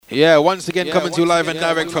Yeah, once again coming to you live and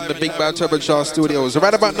direct from the Big Bad Turbocharge Studios.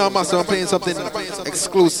 Right about now, Master, I'm playing something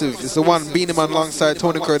exclusive. It's the one Beenie Man alongside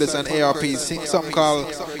Tony Curtis and ARP. Sing something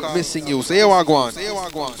called Missing You. So here we go on.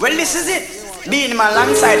 Well, this is it. Beenie Man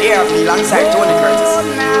alongside ARP, alongside Tony Curtis.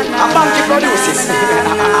 I'm Bunky produces.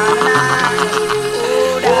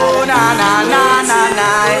 Oh, na na na na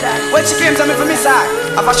na. When she came to me for me, sir.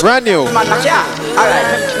 Brand new. Man, I can't.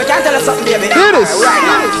 Alright. I can't tell her something, baby. Hear this. Right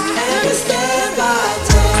now.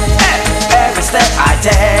 Every step I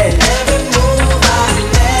take, every move I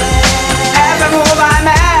make, every move I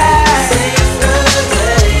make.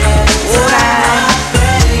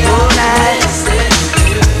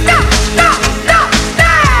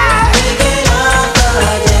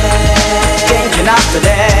 Thinking of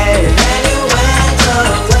today,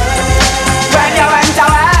 when you went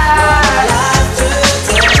away.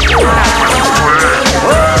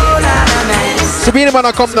 So Beenie Man,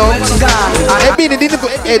 I come now. Hey, Beenie,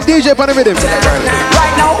 DJ pan with him.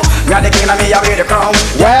 Right now, me are the king of me, I wear the crown.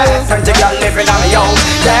 Yeah, plenty girl living on me own.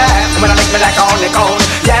 Yeah, when I make me like a honeycomb.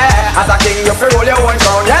 Yeah, as a king, you feel your own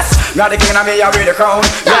crown. Yes, me are the king of me, I wear the crown.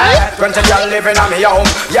 Yeah, plenty girl living on me own.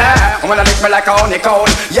 Yeah, when I make me like a honeycomb.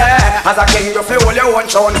 Yeah, as a king, you feel your own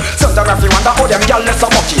crown. Sometimes you wonder how them girl is so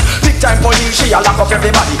mucky. Big time police, she a lock up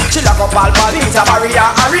everybody. She lock up all police, a barrier,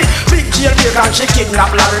 Harry. Big jail big and she kidnap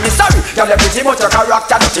Larry. Me sorry, girl, you pretty but your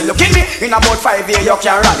character dirty. Look at me, in about 5 years you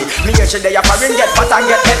can rally. Me here she there, you foreign get fat and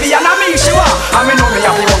get heavy. And I mean she want, and me know me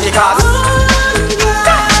have the monkey cause.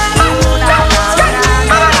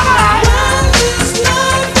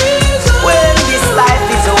 When this life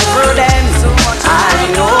is over then, I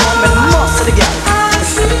know me must the girl.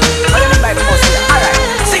 What do you mean by the must? Alright,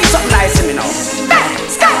 sing something nice to me now.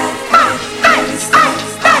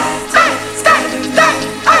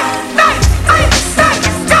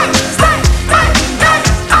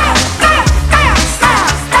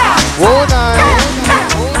 Whoa, nice.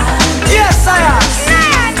 Yes, I am.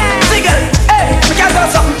 Sing it. Hey, we can do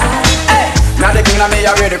something. Hey, now the king of me,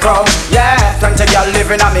 I wear the crown. Yeah, plenty girl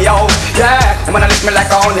living on me own. Yeah, I'm gonna lick me like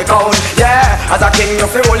a honeycomb. Yeah, as a king, you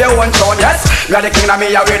feel your own throne. Yes, now the king of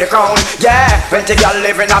me, I wear the crown. Yeah, plenty girl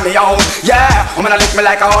living on me own. Yeah, I'm gonna lick me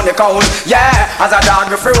like a honeycomb. Yeah, as a dog,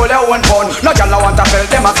 you feel your own bone. No girl, I want to fill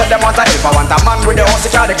them, I said them want to help. I want a man with the house, the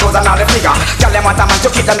clothes and all the figure. Girl, them want a man to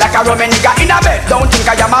keep them like a Roman nigga in a bed. Don't think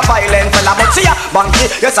I am a violent fella, but see ya, Bunky,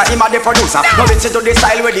 yes, I am a the producer. No listen to the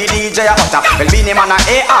style with the DJ a utter. Well, Beenie Man and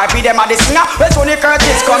ARP, them a the singer. Well, Tony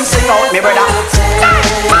Curtis come sing out, me brother.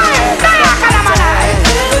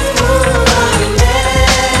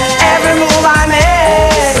 Every move I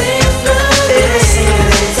make,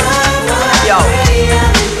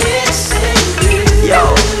 yo,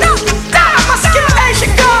 must give me she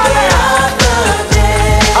gone.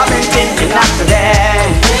 I've been thinking of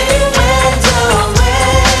today.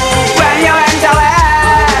 When you went away,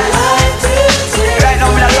 right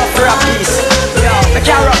now me love for a piece. Yo, I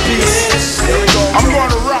can't rock peace. I'm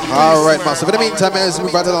gonna rock. All right, Master. For the meantime, as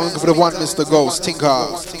we battle along for the one, Mr. Ghost, Tinker.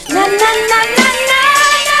 Na na na na na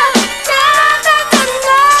na na na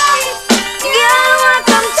na. Girl,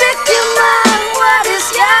 welcome to your mind. What is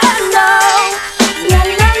your no? Na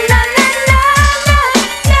na na na na na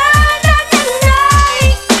na na na.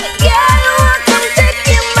 Girl, welcome to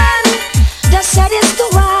your mind. The saddest to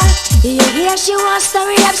her. You hear she wants to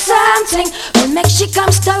re-up something. Well, make she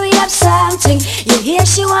come story up something. You hear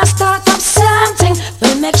she wants to start up something.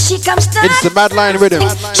 Well, make she come start. It's the Mad Lion Rhythm.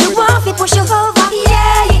 She want to push you over,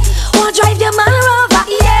 yeah. Want drive your man over,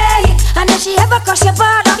 yeah. And if she ever cross your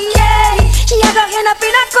border, yeah. She ever end up in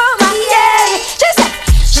a coma, yeah. She said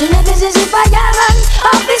she not business if I am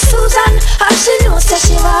off this Susan. All she knows that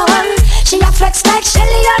she want. She a flex like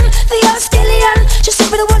Shelly-Ann, the old skillion. She sleep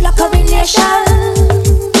with the whole of combination.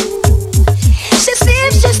 She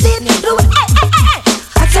sleep, do it, hey.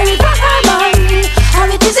 I tell me back her man, how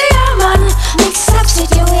it is your man. Mix up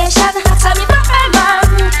situation, I tell me back her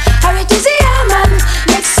man, how it is your man.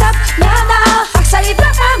 Mix up, nah, I tell me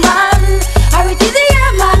back her man, how it is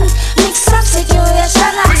your man. Mix up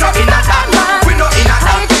situation, I tell me back her man,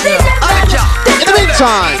 how it is your man. In the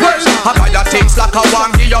meantime, I buy your things like a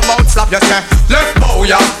one, give your mouth slap, you say. Left bow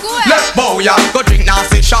ya, left bow ya. Go drink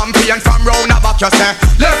nasty champagne from round the back, you say.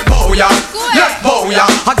 Left bow ya, left bow ya.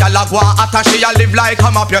 A gal a go out and she a live like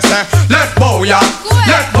come up, you say. Left bow ya,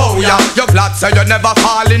 left bow ya. You glad say you never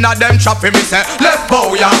fall in a them trap, me say. Left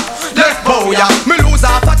bow ya, left bow ya. Me lose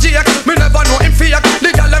half a Jake, me never know him fake.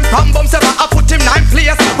 The gal them from bum say I put him 9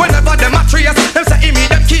 place. Whenever them a trace, them say he me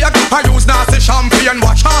them cake. I use nasty champagne,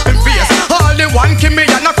 watch half him face. All the one give me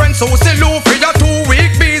and a friend so say Lou for your 2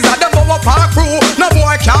 week visa. Them go up our crew. No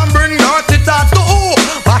boy can bring dirty thoughts to who.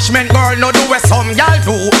 Bashment girl no do what some gal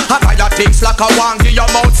do. I buy your things like a one, give your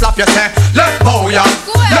mouth slap, you say. Let's bow ya,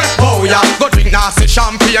 let's bow ya. Go drink nasty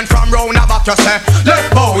champagne from round about, you say. Let's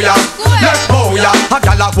bow ya, let's bow ya. A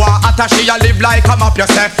gal a go attache, you live like a map, you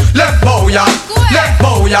say. Let's bow ya, let's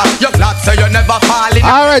bow ya. You glad say you never fall in.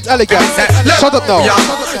 Alright, elegant. Shut up now.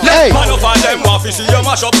 Hey. Man over them want to see you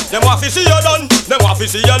mash up. Them want to see you done. Them want to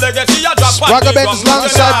see your legacy you drop. Swagger Benz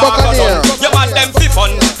alongside Buccaneer. You want them fi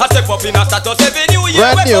fun. I step up in a status every new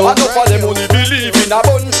year. Brand new. I know for them only believe in a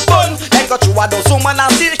bun. Then got you a done some man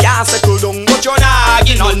and still can't settle down. But you're not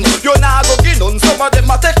getting on. You're not going on. Some of them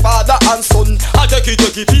a take father and son. I take it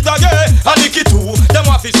Peter, yeah, and lick it too. Them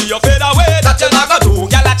want to see you fade away. That you not gonna do.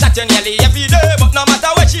 Girl a chat you nearly every day, but no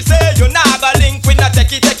matter what she say, you not gonna link with no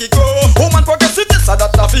take it go. Woman progressive this and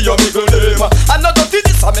that for your middle name. And not do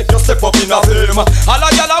this and make you step up in a flame. All a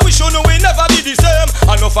gyal a wish you know we never be the same.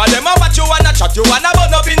 Enough of them a watch you and a chat you and a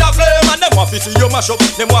burn up in a flame. And them want to see you mash up,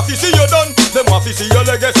 them want to see you done. Them want to see your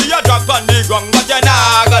legacy you drop on the ground, but you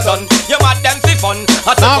not got done. You want them fi fun.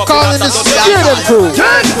 Now calling the steer them crew.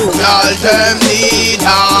 All them need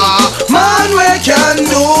a man we can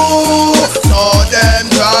do. So them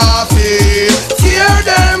traffic, tear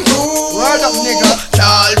them crew. Word up, nigga.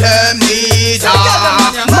 All them need a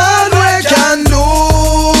man we can do.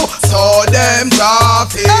 So them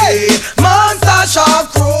traffic, monster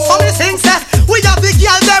shark crew. Some of the things that we have the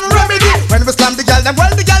girl them remedy. When we slam the girl them,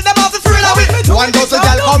 well the girl them have the thrill of it. One goes the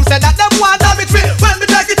girl come say that them want damn it free. When we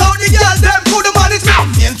take it out the girl them to the man is me.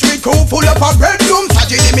 Main Street crew full up of bedroom,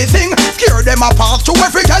 tragedy me thing. Scare them apart to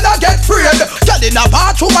every girl I get afraid. Girl in a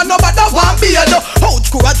bathroom and nobody want beard. Out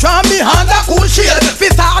crew a try me hand a cool shade.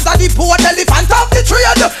 Fisars of the port, elephant of the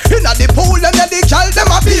trade. Inna the pool and the girl them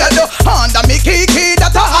a beard. Under me kiki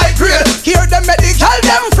that a high grade. Hear them make the girl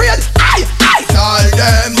them afraid. Aye, aye. Tell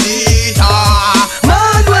them need a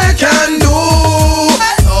man we can do.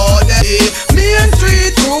 So they Main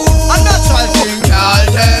Street crew. A natural thing. Tell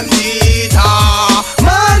them need a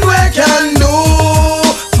man we can do.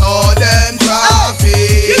 So them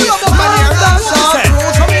traffic. You know the man here that say.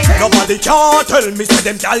 Nobody can tell me say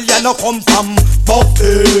them gal ya no come from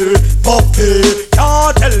Buffy, Buffy.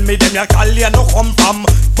 Can't tell me them ya gal ya no come from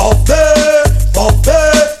Buffy, Buffy.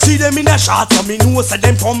 See them in a shot so me know say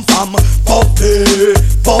them come from Buffy,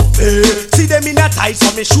 Buffy. See them in a tight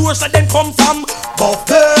so me sure say them come from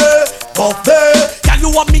Buffy, Buffy. Can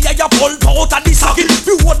you want me a ya pull out of the socket?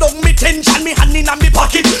 You hold on me tension, me hand in a me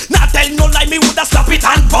pocket. Not tell no lie, me woulda slap it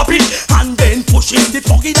and pop it, and then push in the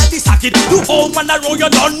plug in the socket. You old man a roll, you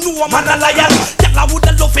don't know a man a lion. Girl I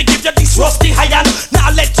woulda love to give you this rusty iron. Now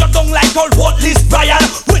let you down like old Worthless Brian.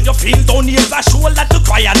 When you feel down here, I shoulder to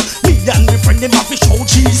cry on. Me and me friend them have to show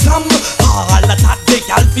cheese them. All of that they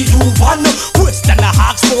gal be you one. Western a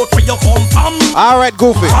Hawksport where you come from. Alright,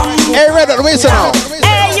 Goofy. Hey, Red, wait now.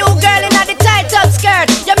 Hey, you girl in the tight up skirt.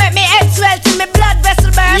 You make me head swell till me blood vessel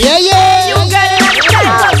burn. Yeah, yeah. Hey, you girl in the tight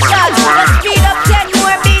up shorts. Let's speed up 10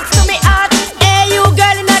 more beats to me heart. Hey, you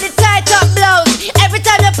girl in the tight up blouse. Every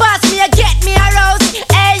time you pass me, you get me aroused.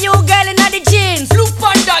 Hey, you girl in the jeans. Look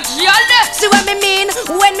on that, y'all. See what me mean?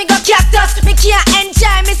 When me go cactus, me can't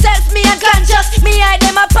enjoy myself, me unconscious. Me eye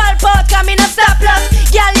them a pulp out, come in a stop loss.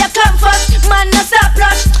 Girl, you come first, man, no stop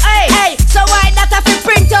rush. Hey, hey, so why that I fi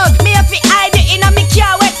print out? Me a fi hide it in a me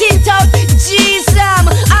car wet tint out. Jeez,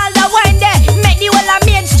 all the wine there, make the whole of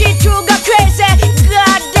Main Street crew go crazy.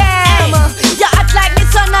 God damn, you act like the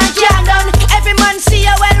sun and can't done. Every man see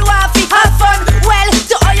you well, waffy, have fun. Well,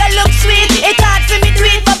 to all you look sweet, it hard for me do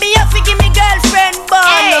it, but me have to give me girlfriend bun.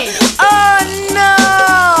 Hey. Oh no,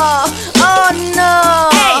 oh no.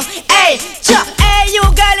 Hey, hey, hey, you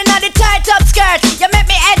girl in the tight up skirt. You make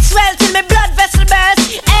me head swell till me blood vessel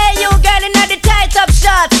burst. Hey, you girl in the tight up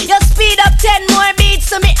short. You speed up 10 more beats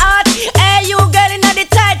to me heart. Hey, you girl in the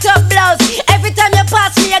tight up blouse. Every time you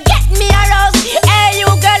pass me, you get me aroused. Hey, you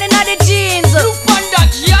girl in the jeans. Look on that,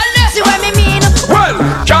 y'all. See what me mean? Well,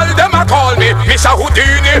 gal them a call me Mr.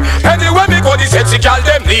 Houdini. Anywhere me go, the sexy gal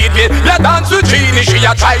them need me. La dance with Genie, she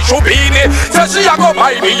a try Shubini. Say she a go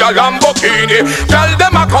buy me a Lamborghini. Gal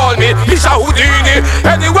them a call me Mr. Houdini.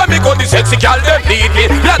 Anywhere me go, the sexy gal them need me.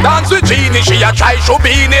 La dance with Genie, she a try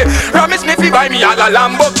Shubini. Promise me fi buy me a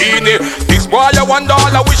Lamborghini. This boy I wonder,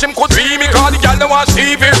 all I wish him could be me. Cause the gal them want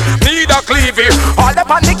Stevie, need a Cleavy. All the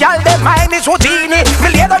pan the gal them mine is Houdini. Me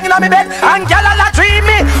lay down in a me bed and gal a la dream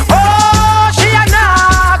me. Oh, she a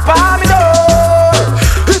knock for me door.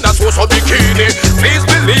 In a so bikini, please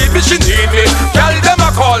believe me, she need me. Gal them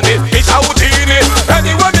a call me, it's Houdini.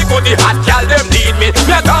 Anywhere me go, the hot gal them need me.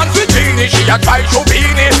 Me a dance with Genie, she a try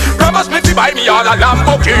Shubini. Promise me to buy me all a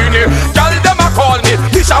Lamborghini. Gal them a call me,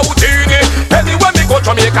 it's Houdini. Anywhere me go,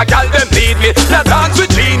 Jamaica gal them need me. Me a dance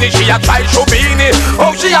with Genie, she a try Shubini.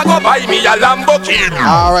 Oh, she a go buy me a Lamborghini.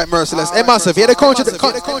 Alright, Merciless. Hey, Massive, hear the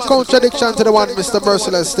contradiction to the one Mr.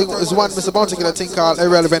 Merciless thing is one Mr. Bounty Killer thing called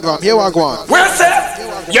Irrelevant Ram. Here I go on. Where's that?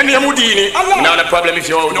 Your name Houdini. Not a problem if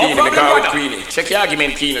you're Houdini, the girl with Queenie. Check your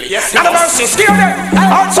argument keenly. Yes, not a mercy, steal them.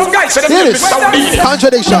 Some guys say them name Mr. Houdini.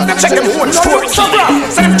 Contradiction. Check them whole story.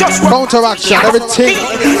 Say them just counteraction, everything.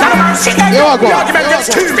 Not a mercy. Here I go. The argument gets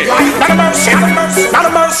to me. Not a mercy. Not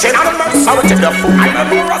a mercy. Not a mercy. I will take the fool.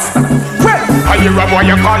 I hear a boy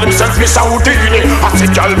call himself Mr. Houdini. I say,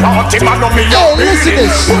 girl, party man on me. Oh, listen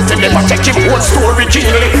this. But they never check him whole story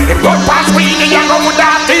keenly. Him got past Queenie and go with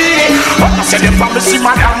that teeny. But I say, them promise him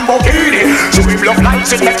a Lamborghini. So him love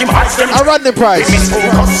lights and make him hide them. I run the price. Him is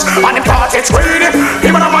focused and him part it's Queenie.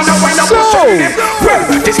 Him and a man wind up pushing. Well,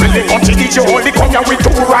 this building country did you only come here with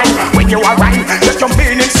two rhyme. When you are rhyme, just jump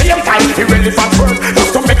in same time. Irrelevant word,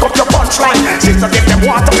 just to make up your punchline. Since I get them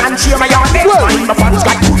water and share my own next time. My fans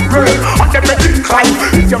got good girl on them decline.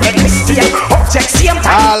 If you make mistake, object same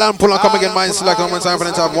time. Alan pull on come again, mind select on one time for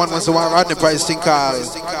the top one once a while. Rodney Price thing called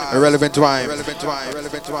Irrelevant Rhyme.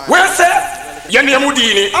 Where's that? Your name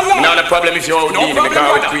Houdini. Not a problem if you're Houdini, the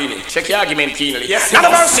girl with Queenie. Check your argument keenly. Yes, not a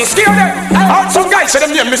mercy, steal them. Some guys say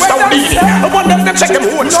them name Mr. Houdini. I want them to check them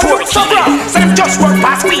whole story. Say them just work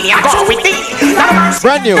past Queenie and go with me. Not a mercy.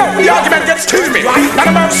 Brand new. The argument gets to me. Not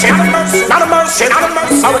a mercy. Not a mercy. Not a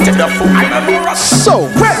mercy. I will take the fool. So,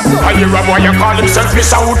 I hear a boy call himself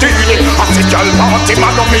Mr. Houdini. I say, girl, party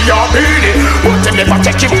man on me your beanie. But they never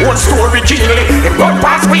check him whole story keenly. Him go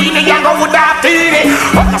past Queenie and go with that teeny.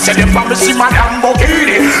 But I say them promise him a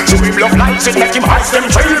Lamborghini. So him love lights and make him hide them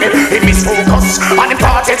dreamy. Him is focused and him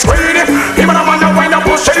part it's Queenie. Him and a man a wind up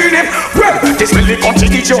pushing him. Well, this really country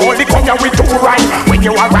did you only come here with two rhyme. When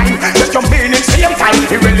you are rhyme, just jump in same time.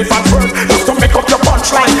 Irrelevant word, just to make up your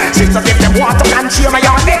punchline. Since I get them water and share my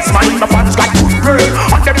own next mind. My fans like good girl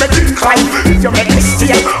on them decline. If you make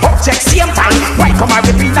mistake, object same time. Why come I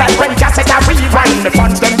repeat like when cassette I rewind? The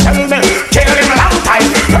fans them tell me, kill him a long time.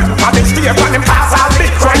 And they stay on him pass all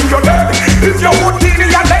big crime you're dead. If you Houdini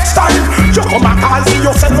and next time, you come and call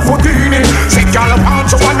yourself Houdini. Say girl want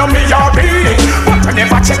you wanna me your beanie. But you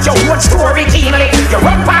never check your own story keenly. You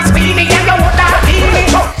run past Beanie and you would not beanie.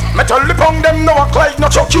 Me tell the pong them no act like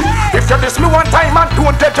no chucky. If you diss me one time and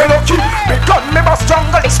don't get you lucky. Me gun me boss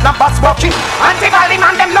jungle, it's not boss walkie. Anti-valley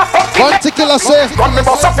man them no fucking. Bounty Killer say. Gun me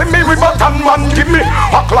boss up in me with button man give me.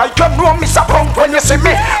 Act like you know me so punk when you see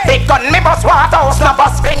me. Big gun me boss Waterhouse no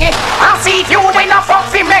boss bingy. I'll see if you win a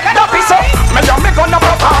fuck fi make no piece up. Me gun no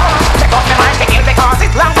proper. Check out me mind to kill because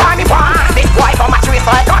it's long time me born. This boy for my trees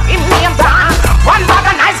like got him name down. One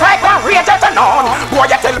bag of nice like one rage at an on.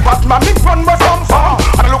 Boy you tell boss man me run me from far.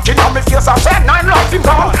 And looking on me face I said I'm laughing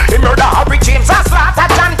down. He murder Harry James and slaughter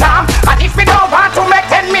John Tom. And if me don't want to make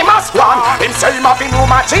 10 me must run. Him say him have him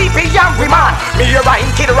woman GP young woman. Me a rhyme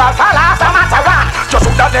kid Ralph Alas a Mataran. Just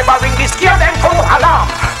would have never ring this scare them crew alarm.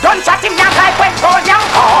 Don't chat him young like when Paul young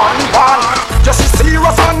on. Just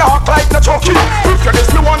serious and not like no chucky. If you diss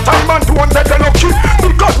me one time and don't get the lucky.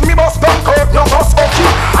 Because me must don't hurt no must okay.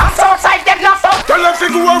 I'm so outside them no fuck. Tell them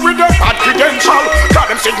figure with them bad credential.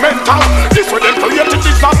 Got them segmental. This way them created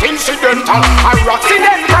is not incidental. Or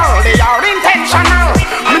accidental. They are intentional.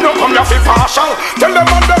 Me no come here for partial. Tell them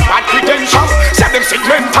on them bad credential. Say them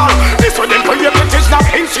segmental. This way them created is not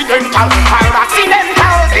incidental. Or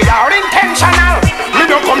accidental. They are intentional. Me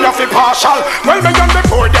no come here for partial. Well me on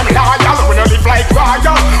before them loyal. We no live like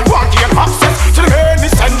royal. Want to get access to the main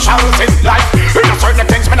essentials in life. In a certain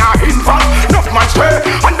things me not involved. Enough man swear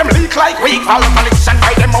and them leak like weak valve. Politician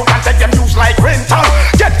buy them out and take them use like rental.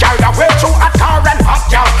 Get carried away through a car and hot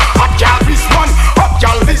gal. Hot gal this one, hot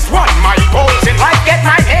gal this one. My goals in life get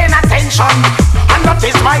my main attention. And that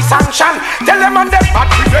is my sanction. Tell them on them bad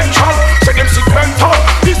credential. Say them segmental.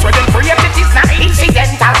 This way them created is not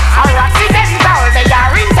incidental or accidental. They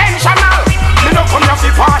are intentional. Me no come here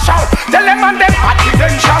for partial. Tell them on them bad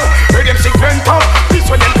credential. Say them segmental. This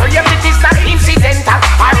way them created is not incidental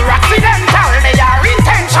or accidental. They are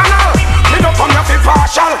intentional. Me no come here for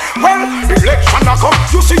partial. Well, election a come.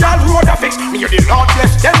 You see all road a fix. Me the Lord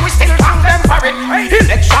bless them. We still hang them for it.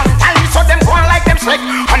 Election time so them go on like them slick.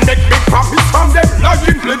 And make big promise from them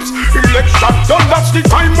lying lips. Election done, that's the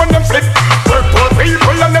time when them flip. Purple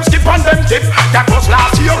people and them skip on them tip. That was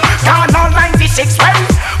last year, gone all 96 well.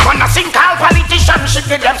 Gonna sink all politicians, she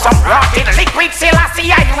give them some rotten liquid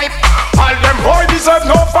Selassie I whip. All them boy deserve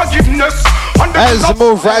no forgiveness. As we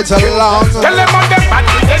move right along. Tell them on them bad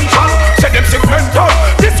credential. Say them segmental.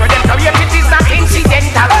 This way them career it is not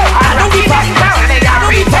incidental. Accidental, they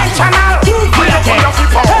are intentional.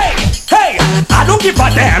 Hey, I don't give a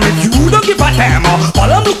damn if you don't give a damn.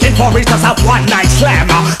 All I'm looking for it's just a one night slam.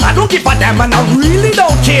 I don't give a damn and I really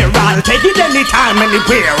don't care. I'll take it anytime,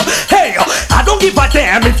 anywhere. Hey, I don't give a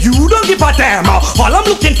damn if you don't give a damn. All I'm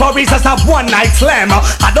looking for is just a one night slam.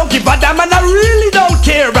 I don't give a damn and I really don't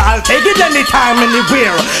care. I'll take it anytime,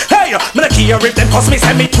 anywhere. Hey, me not care if them cause me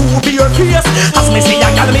send me to be your face. As me see a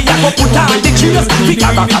gal, me I go put on the chase. We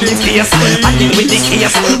can rock on the face and deal with the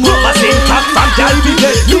case. Rubbers in top from gal we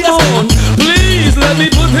get. Come on, please let me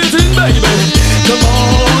put it in, baby. Come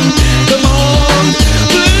on, come on.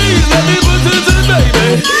 Please let me put it in,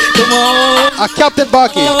 baby. Come on. Captain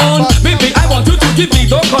Bucky. Baby, I want you to give me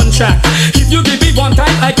the contract. If you give me one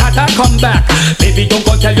time, I gotta come back. Baby, don't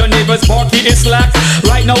go tell your neighbors Bucky is slack.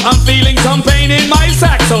 Right now I'm feeling some pain in my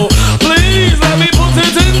sack. So please let me put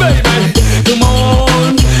it in, baby. Come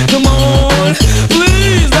on, come on.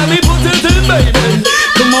 Please let me put it in, baby.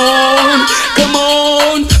 Come on, come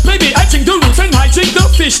on. Baby, I drink the roots and I drink the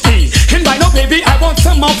fish tea. And right now, baby, I want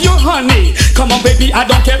some of your honey. Come on, baby, I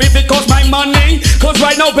don't care if it costs my money. Cause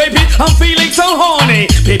right now, baby, I'm feeling so horny.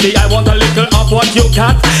 Baby, I want a little of what you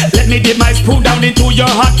got. Let me dip my spoon down into your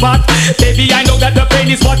hot pot. Baby, I know that the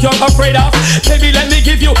pain is what you're afraid of. Baby, let me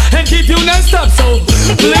give you and keep you non-stop. So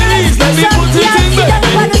please, let me put it in,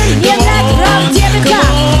 baby. Come on, come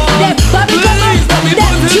on. Please, let me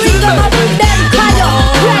put it in, baby.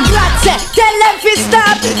 Tell them to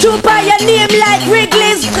stop, to buy your name like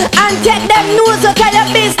Wrigley's, and take them news out of your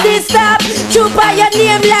business. Stop, to buy your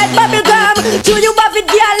name like bubblegum, to you have it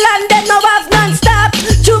girl and then no have non-stop.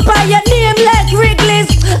 To buy your name like Wrigley's,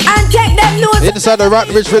 and take them news inside the rat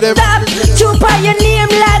rich with him. Stop, to buy your name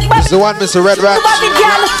like bubblegum. It's the one, Mr. Red Rat.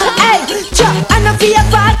 Hey, chop, I know for your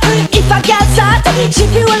part. If a girl start, she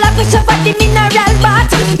feel like a shop at the mineral bath.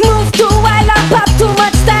 Move too wild and pop too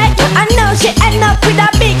much style, and now she end up with a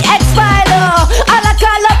big X-File. All I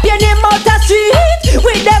call up your name out the street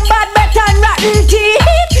with them bad bet and rotten teeth.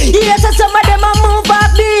 Yes, so some of them a move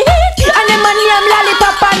up the heat, and them a name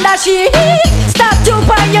lollipop and the sheet. Stop to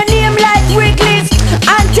buy your name like Wrigley's,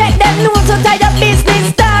 and take them news out of your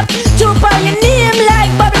business. Stop to buy your name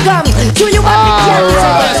like bubblegum. Do you want me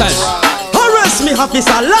to Arrest me,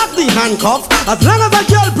 officer, lock the handcuff. As long as a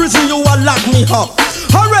girl prison, you will lock me up.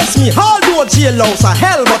 Arrest me, all do a jailhouse a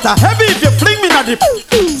hell, but a heavy if you fling me na the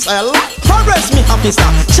cell. Arrest me, officer,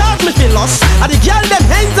 charge me for loss. And the girl them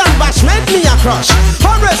hands and bash make me a crush.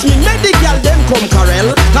 Arrest me, make the girl them come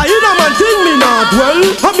carel. Now you know man think me not well.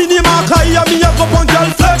 I mean him a cry and me a go on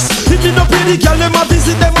girl flex. If me no pay the girl, them a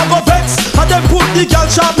visit them a go vex. And them put the girl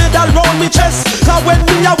sharp medal round me chest. Cause when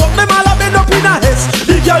me a walk, them all a bend up in a head.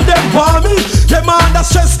 The girl them want me, them under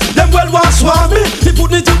stress. Them well want swarm me. They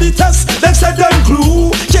put me to the test. They said them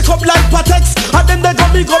glue. Kick up like Patex, and then they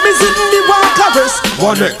got me sitting the walk arrest.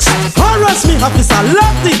 1X. Arrest me, officer,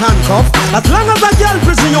 lock the handcuff. As long as a girl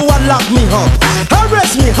prison, you will lock me up.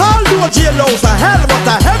 Arrest me, all do a jailhouse a hell, but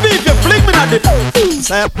a heavy if you fling me at the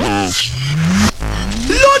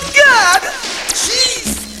Lord God!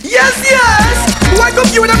 Jeez! Yes, yes! Wake up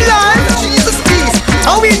you in the line! Jesus peace!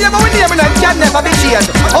 How we never and can never be changed.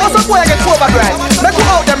 Also boy get overbright. Make go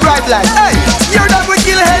out them bright light. Hey, you done we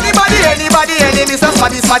kill anybody, enemy so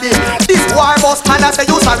smaddy. This war boss and I say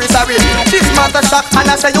you sorry. This matter shock and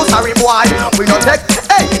I say you sorry boy. We don't take.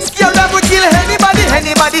 Hey, scared that we kill anybody,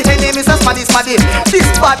 enemy so smaddy. This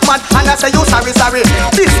bad man and I say you sorry.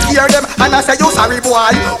 This scare them and I say you sorry boy.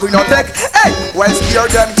 We don't take. Hey, well scare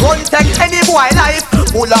them don't take any boy life.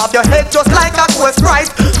 Pull off your head just like a ghost right.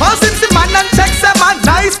 Cause him the man and check some man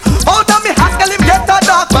nice. Out of me haskell him get a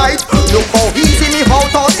dark bite. Look how easy me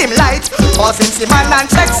out him light. Cause him the man and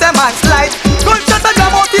check some man slide. Gunshot and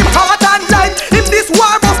jam out him heart and light. If this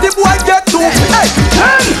war bust the boy get to. Hey,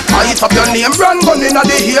 Ice up your name, run gun inna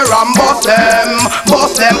the ear and bust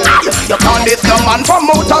them. Aye, you can't this no man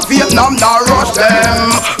from out of Vietnam, now rush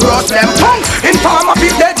them. Tongue in form of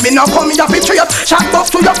it dead, me no come here betray. Shot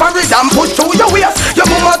buff to your parade and push to your waist. Your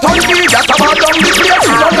mama told me that about down the place.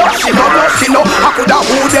 She know, I coulda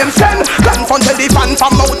who them send. Gun from the fan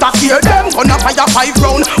from out of here them. Gonna fire 5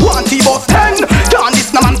 round, 1 T-bus 10. Can't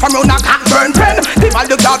this no man from round a cock burn 10.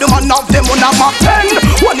 Divide the guard, the man of them on a map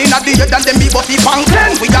 10. One inna the head and them be but the pang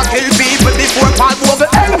 10. We a kill people before Paul over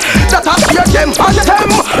end. That a fear them and them.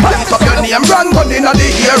 Ice up your name, run gun inna the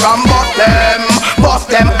ear and bust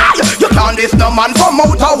them. Aye, you can't this no man from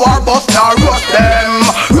out of war bust now rush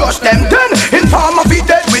them. Then in form of it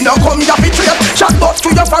dead, we no come here betray. Shot bust to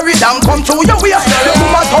your forehead and come to your waist. The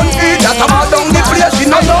woman don't feed that about down the place. She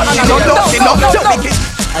no know.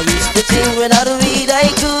 I used to think without a weed I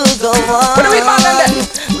could go on,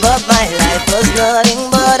 but my life was nothing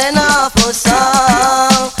but an awful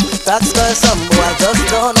song. Rocks cause some boy just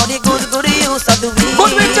don't know the good use of the weed.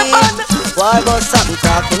 Why was some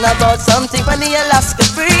talking about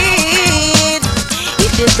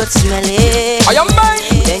could smell it, I am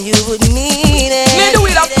mine. then you would need it. Need the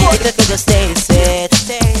weed, of course. If you could just taste it,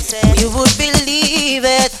 you would believe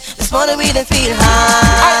it. The smaller we then feel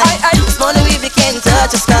high, the smaller we can touch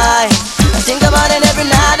the sky. I think about it every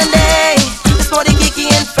night and day. The smaller kicky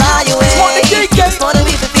and fly away. The smaller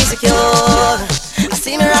we feel secure. I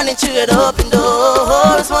see me running through the open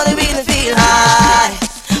door. The smaller we then feel high.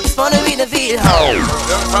 Wanna be the feel home.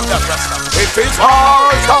 From the if it's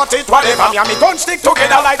war, start it whatever. Me and me gun stick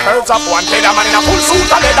together like birds of one feather. Man in a full suit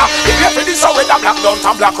of leather. If you feel this so with a black don't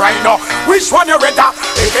and black rhino. Which one you rather?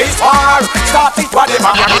 If it's war, start it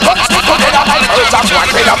whatever. Me and me gun stick together like birds of one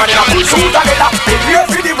feather. Man in a full suit of leather. If you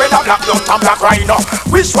feel the with a black don't and black rhino.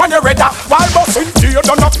 Which one you rather? While busting tear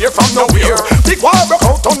don't appear from nowhere. Big war broke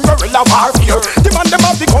out on guerrilla warfare. The man them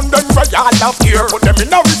have the gun them royal of here. Put them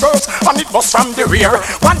in a reverse and it was from the rear.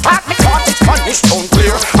 One part me caught it Spanish stone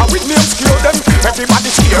clear. And with me scare them,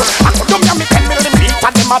 everybody's here. I could them me 10 million feet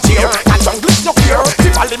and them a tear. And jungle's no here, the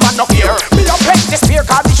valley man no here. Me a play the spear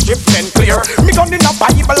cause the ship then clear. Me gun in a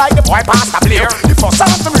Bible like the boy Pastor Blair. The first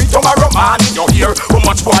time to read tomorrow man in your ear. How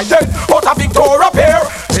much boy dead out of Victoria pair.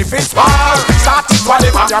 If it's war, start it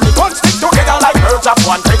whatever. Me gun stick together like birds of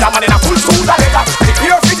one feather. Man in a full suit of leather. The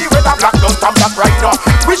clear for the weather, black don't and black right now.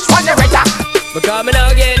 Which one you better? Because me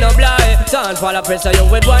not get no blind. Don't fall a pressure you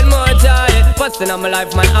with one more time. Busting on my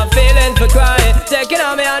life, man, I'm feeling for crying. Taking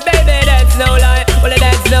on me out, baby, that's no lie. Well,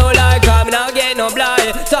 that's no lie, cause me not get no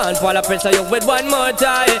blind. Don't fall a pressure you with one more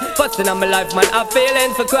time. Busting on my life, man, I'm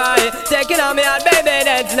feeling for crying. Taking on me out, baby,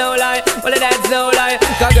 that's no lie. Well, that's no lie.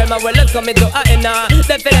 Cause girl, my world is coming to a end now.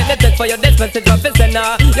 Definitely take for your dispensation from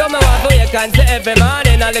now. You're my wife who you can see every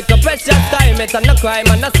morning. A little precious time, it's no crime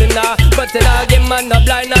and no sinner. But in a game, man, no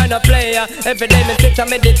blind or no player. Every day me sit and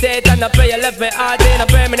meditate and I pray. Left me heart in a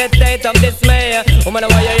permanent state of dismay. Woman,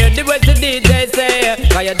 why you hear the words the DJ say?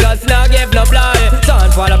 Cause you just not give no blind.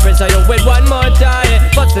 Don't fall a pressure you with one more time.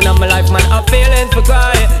 Busting on my life, man, I'm feeling for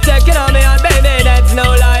crying. Taking on me out, baby, that's no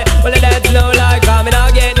lie. Well, that's no lie, cause me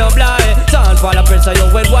not get no blind. Don't fall a pressure you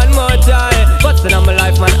with one more time. Busting on my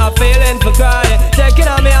life, man, I'm feeling for crying. Taking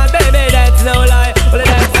on me out, baby, that's no lie. Well,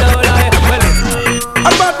 that's no lie.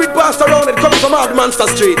 I'm bad with passed around it coming from out Monster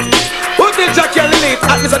Street. Put the Jackie and Elite,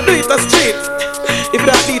 at least I do it the street. If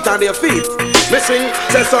that beat on their feet, me swing.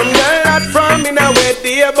 Say some girl hot from in a way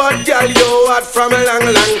there, but girl you hot from a long,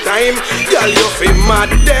 long time. Girl you fi mad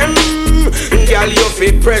them, girl you fi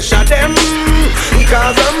pressure them.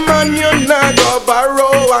 Cause a man you nah go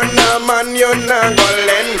borrow and a man you nah go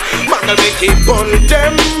lend. Muggle make it bun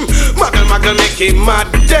them, muggle make it mad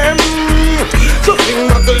them. So fling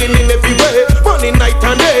muggling in every way, money night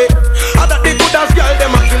and day. And that the good as girl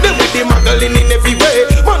them a kill them with the muggling in every way,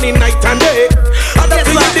 money night and day. And that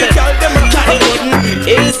the girl them a kill them.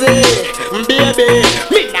 Easy, baby.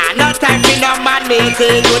 Me nah no time for no man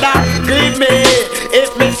meeting. Could have leave me if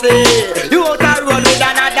me see you out a road with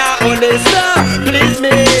another only. So please me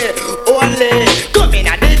only come in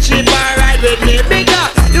a the cheap and ride with me. Because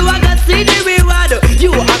you a go see the reward.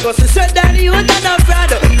 You a go see certain you ain't no fraud.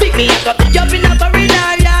 Pick me up up in a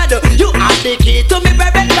foreigner yard. You have the key to me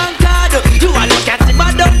very long card. You a look at him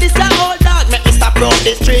and down this a old dog. Make me stop round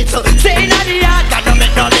the street. Say in the yard, God don't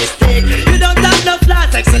make no mistake. You don't have no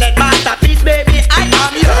flaws, excellent masterpiece, baby. I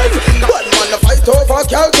am yours. One man fight over,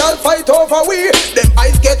 girl fight over we. Them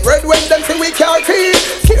eyes get red when them see we can't see.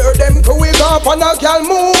 Scare them crew is up and a girl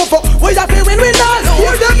move. We have to win, we not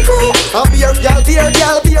hear them crew. A beer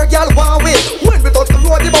girl, want we. When we touch the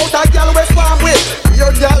road, about a girl we swam with.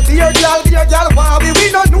 Beer girl, want we.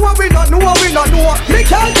 We not know. Me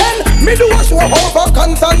can't tell, me do a show over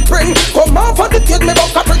constant spring. Come on for the kid, me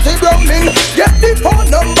buck a pretty browning. Get the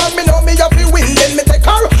phone number, me know me have to win. Then me take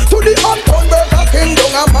her to the Uptown Burger King.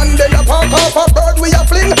 Down a man, then a park off a bird we a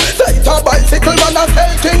fling. Sight a bicycle man a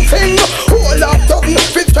sell sing. Hold up down,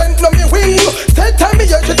 fit strength no me wing. Tell time me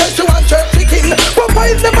here she tell she want church chicken. But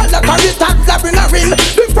price never like a retard labyrinth a ring.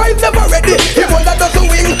 The price never ready, he want that doesn't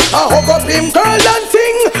wing. I hug up him girl and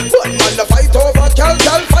sing. But man the fight over, girl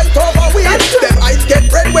fight over we. Them eyes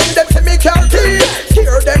get red when them see me can't see.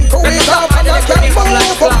 Scare them go in off and I can't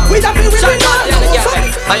move. We have to win it all.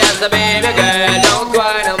 I ask the baby girl, don't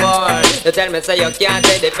cry no more. You tell me say you can't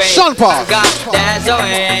take the pain. Sean Paul. That's the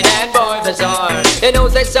way that boy for sure. You know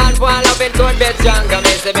say Sean Paul love it could be stronger.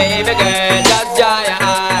 Me say baby girl, just dry your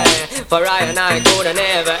eye. For I and I coulda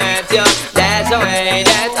never hurt you. That's the way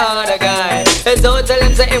that other guy. And so tell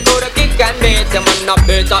him say him coulda kick and beat you, man, no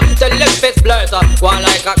beater. Tell them fist blurter, one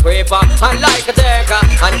like a creeper and like a taker.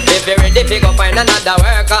 And if you're ready, pick up find another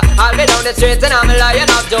worker. I'll be down the street and I'm a lion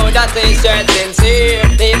of Judas t-shirt sincere.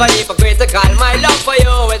 Never hypocritical, my love for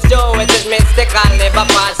you is true, it is mystical, never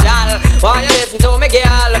partial. Why you listen to me,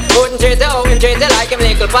 girl? Wouldn't treat you, wouldn't treat you like him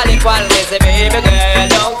little polyqual. Me say, baby girl,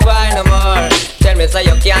 don't cry no more. Tell me say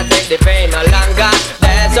you can't take the pain no longer.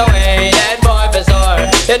 That's the way that boy be sore.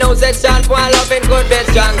 You know section for loving could be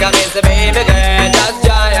stronger. Me say, baby girl, just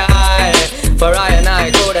try your eye. For I and I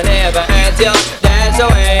could never hurt you. That's the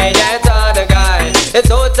way that other guy. It's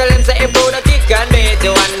so tell him say him could kick and beat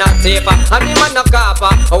you and not taper. And him and no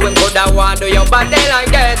copper. Oh, him coulda want do your body like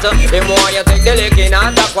that. Him want you take the licking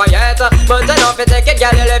and the quiet. But enough you take it,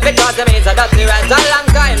 girl, you live it cause me so that's the right. A long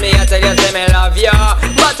time me I tell you say me love you.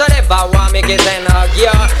 But you never want me kiss and hug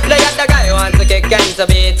you. The other guy wants to kick and to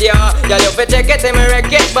beat you. Girl, you fi take it, him wreck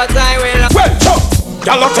it, but I will. Well,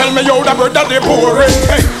 y'all tell me how the brother they boring.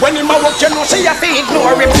 Hey, when him a walk, you know see you fi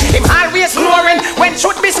ignore him. Him always snoring when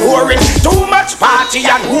should be scoring. Too much party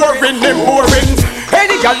and whoring, him boring. Hey,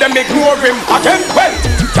 the girl them ignore him again. Well,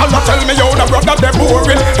 y'all tell me how the brother they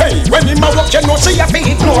boring. Hey, when him a walk, you know see you fi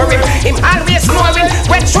ignore him. Him always snoring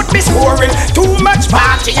when should be scoring. Too much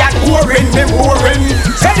party and whoring, him boring.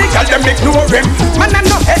 Say the girl them ignore him. Man I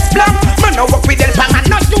no S-Block, man I work with them bang and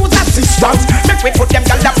not use assistance. Make we put them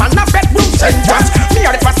girl up on a bedroom sentence. Me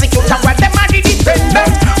are the prosecutor while them are the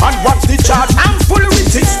defendant. And what's the charge? I'm full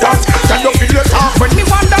resistance. Can you feel it off when me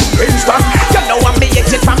want that instant? You know I'm me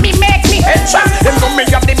exit from me make me headshot. Them know me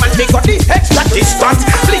have the man they got the extra distance.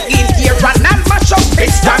 Fling in here and I'll mash up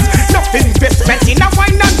distance. Nothing investment in a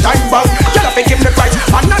wine and time bag. You know give me price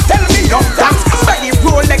and not tell me no thanks. Buy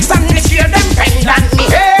Rolex and me share them pendant me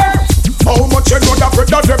hair. How much you know that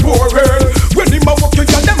brother they boring? When him a walk you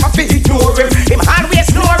tell them I fi ignore him. Him always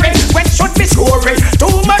snoring when should be scoring.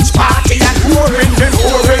 Too much party and whoring, then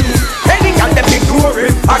whoring. Any girl them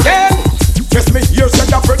ignoring again. Yes me hear say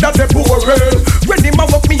that brother they boring. When him a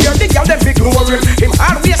walk me hear the girl them ignoring. Him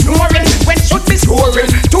always snoring when should be scoring.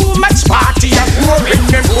 Too much party and whoring,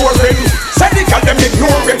 then whoring. Say the girl them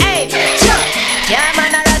ignoring. Hey, sure. Yeah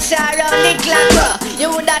man a rush around the clock. You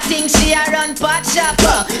woulda think she a run pot shop.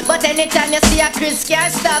 But anytime you see a Chris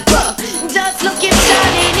can't stop. Just look at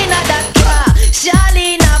Charlene in a that car.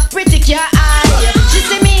 Charlene a pretty car eye. She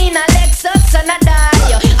see me in a Lexus and a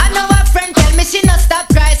die. I know her friend tell me she no stop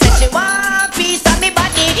cry. Say she want piece of me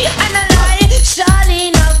body and a lie.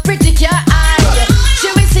 Charlene a pretty car eye.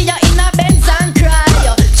 She will see you in a Benz and cry.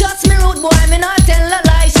 Just me rude boy, me not tell a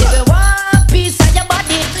lie. She will want piece of your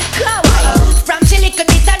body. Cry. From she little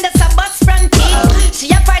bit and the sabbath front teeth. She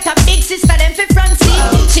a fight a big sister them fi front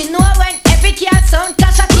seat. She know when every car sound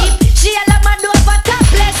clash a keep. She a la mad over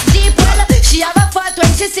topless Jeep. Well, she have a fault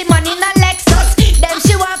when she see man in a Lexus. Then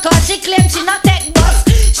she walk out, she claim she not take bus.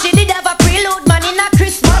 She did have a prelude man in a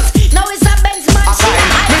Christmas. Now it's a Benz man. She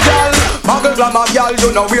a Muggle glamour girl,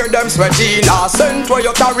 you know wear them sweaty. Last scent where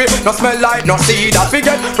you carry, no smell like no seed. That we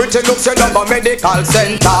get pretty looks, you number medical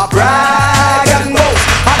center. Brag and boast.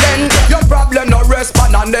 Again, your problem no rest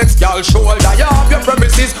on the next girl shoulder. You have your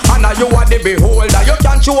premises and now you are the beholder. You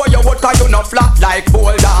can show your water, you no flat like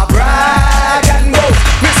boulder. Brag and boast.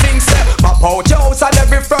 Me sing say, map out your house and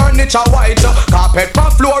every furniture white. Carpet for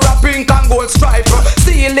floor a pink and gold stripe.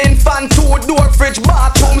 Ceiling fan, 2-door fridge,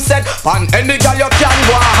 bathroom set. And any girl you can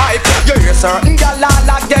go hype. You hear certain girl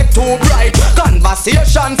all get too bright.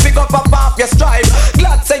 Conversation pick up off your stripe.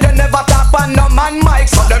 Glad say you never tap on no man mic.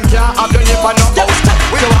 So them can't have you nip on no house.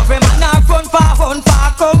 We don't have a man a front for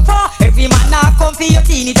come for. Every man a come for your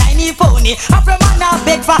teeny tiny pony. Every man a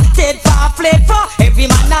beg for, dead for, fled for. Every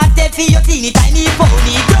man a dead for your teeny tiny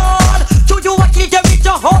pony. God, should you a kill you with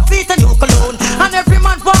your heartbeat and your cologne. And every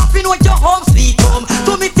man walking with your home sweet home.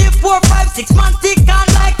 To me tip 4, 5, 6 months tick and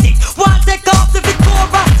like tick. One take off the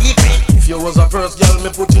Victoria secret. If you was a first girl, me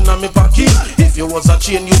put in a me pocket. If you was a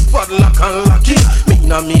chain, you padlock and lock it. Me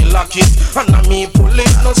na me lock it, and na me pull it.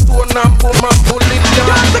 No stone and pull my pull it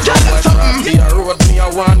down. The road me I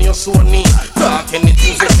want you so neat. Talk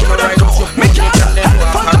anything just to right up your money. And then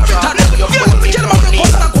walk and talk and you pull me money.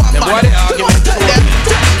 Them boy the argument for me.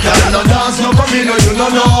 Girl no dance, no come in, no you no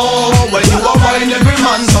know. When you a wine, every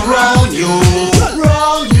man surround you.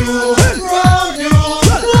 Round you, round you,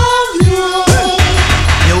 round you.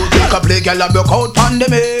 Music a play, girl a broke out on the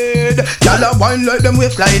mid. Girl a wine like them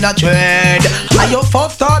with flying a tread. And you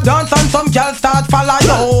first start dance and some girl start follow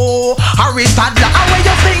you. Harry Stadler, how when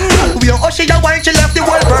you sing? We are she a wine, she left the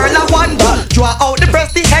world girl a wonder. Draw out the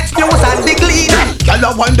breast, the X news and the glean. Girl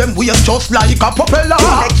a wine them waist just like a propeller.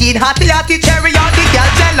 The kid hatty cherry on the girl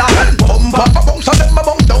jello. Bump up a bounce and them a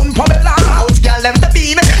bounce down Pamela. House girl them the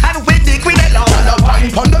beam and with the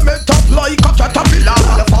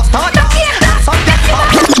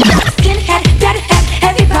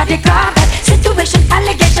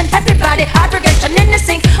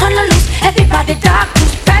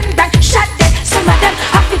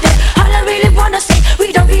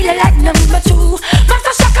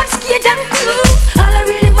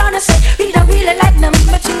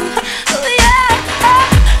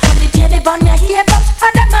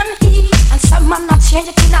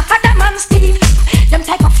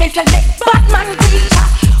tell me Batman teacher.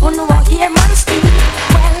 Oh no, I hear man speak.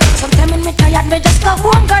 Well, sometimes when me tired, me just go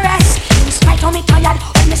home go rest. In spite of me tired,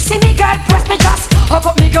 when me see me girl press me just hug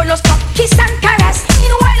up me girl, no stop, kiss and caress.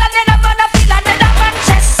 Meanwhile, another man I feel another man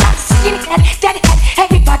chest. Skinhead, deadhead,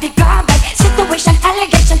 everybody gone bad. Situation,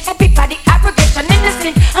 allegation, everybody abrogation.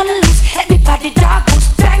 Innocent, on the loose, everybody dog goose.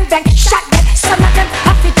 Bang, bang, shot dead, some of them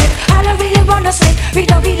happy dead. All I really wanna say, we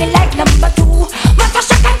don't really like number 2. Master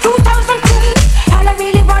Shock in 2002. All I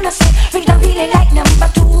really wanna say, we don't really like number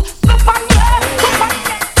 2.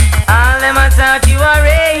 All them a thought you a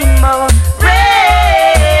rainbow,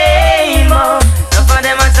 rainbow. None of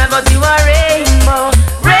them a thought but you a rainbow,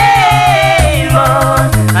 rainbow.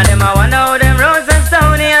 And them a wonder how them roads are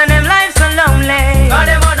stony and them lives so lonely. Cause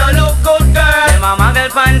them a no look good girl. Them a muggle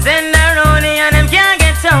pants in their rooney and them can't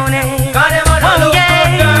get Tony. Cause them a no look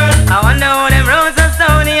good girl. I wonder how them roads are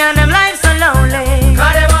stony and them lives so lonely.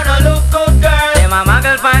 Cause them a no look good girl. Them a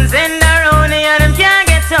muggle pants in their rooney and them can't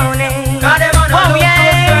get Tony. Cause them a no look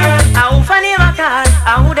good girl. How funny my car,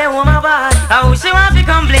 how they want my bad. How she want to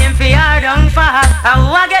complain for her down far. How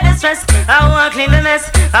I get the stress, how I clean the mess.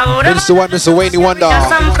 How them Mr. One, Mr. Wayne Wonder.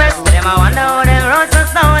 some fest. Them I wonder how them roads so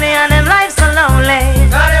stony and them lives so lonely.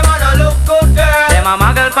 Cause them a no look good girl. Them a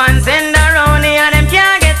muggle pants in the rooney and them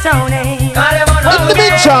can't get Tony. Cause them a no look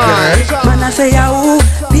good girl. Man, I say who,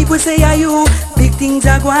 people say you. Big things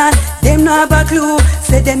are going, them no have a clue.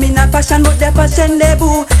 Say them in a fashion, but their fashion they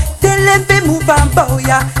boo. Tell them to move and bow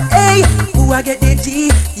ya. Hey, who I get the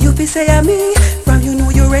G? You be say me. From you know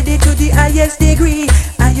you ready to the highest degree.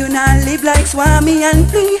 And you not live like Swami and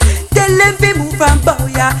plea. Tell them to move and bow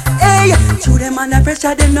ya. Hey, through them under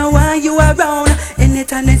pressure, them no want you around.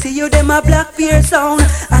 Anytime they see you, them a black fear sound.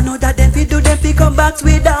 I know that them fi do them fi come back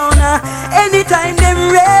way down. Anytime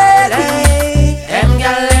them ready. Them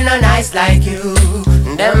gal no nice like you.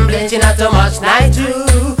 Them bleaching not too much night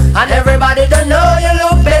too. And everybody don't know you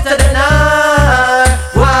look better than her.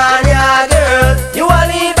 One ya girl, you a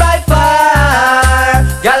lead by far.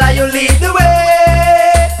 Gala you lead the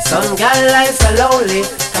way. Some gal life so lonely,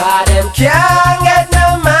 cause them can't get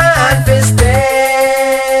no man to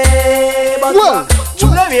stay. But to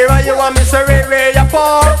the mirror you want me say Ray your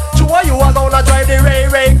paw. To what you are gonna drive the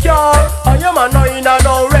Ray car. And you man know you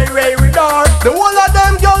no Ray radar. The whole of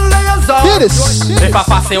them girl layers up. If I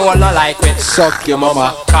pass it all no like it, suck your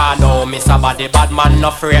mama. Cause no miss a body, bad man no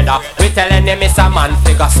afraid of. We telling him miss a man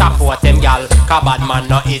figure support him gal. Cause bad man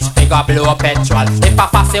no itch figure blow petrol. If I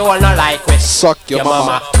pass it all no like it, suck your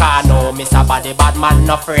mama. Cause no miss a body, bad man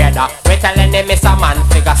no afraid of. We telling him miss a man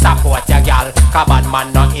figure support your gal. Cause bad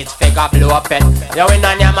man no itch figure blow pet. Yeah, we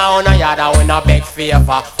no nyama on no yada, we no beg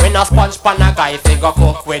favor. We no sponge pan a guy figure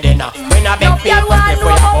cook with dinner. We no beg people if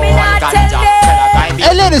we have one ganja.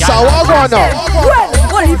 Hey ladies, what's going on? Well,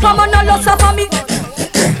 only for man no loss for me.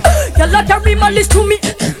 Y'all carry my list to me.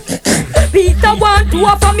 Peter want to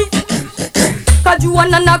offer me. Cause you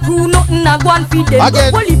wanna na crew, nothing I want feed them.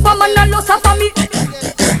 Only for man no loss for me.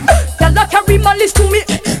 Y'all carry my list to me.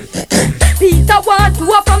 Peter want to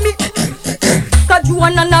offer me. Cause you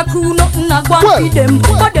wanna na crew, nothing I want feed them.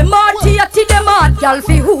 But them hearty, them hard, y'all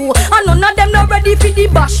fi who. And none of them not ready for the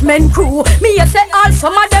bashman crew. Me a say all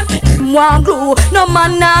some of them want glue. No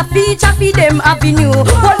man na feature fi them avenue.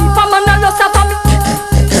 Only for man na loss for me.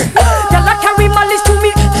 Y'all carry my list to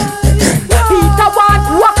me. Peter want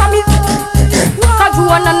to offer me. Cause you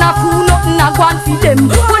wanna na crew, nothing I want feed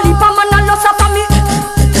them. Only for man na loss for me.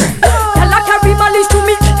 Y'all carry my list to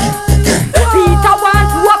me. Peter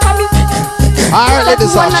want to offer me. Alright,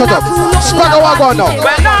 ladies, shut up. Spagga what going on?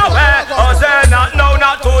 Well, now, oh, say not, no,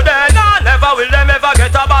 not today. No, never will them ever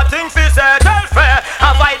get a bad thing fi say. Tell fair,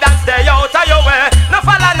 avoid and stay out of your way. No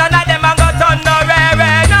follow none of them and go turn no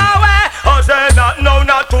way. No way. Oh, say not, no,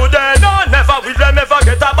 not today. No, never will them ever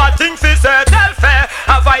get a bad thing fi say. Tell fair,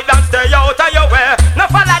 avoid and stay out of your way. No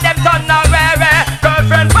follow them turn no way.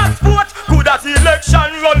 Girlfriend passport, good at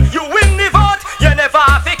election run. You win the vote. You never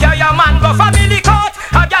have to carry your man go family court.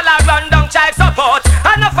 A gal a run down child support.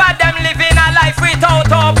 Enough of them living a life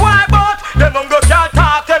without a boy but them go can't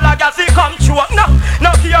talk till a gal see come choke.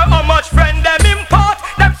 No care how much friend them import.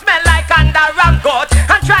 Them smell like under and goat.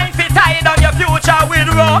 And trying to tie down your future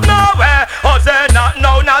with rope. No way, oh say not,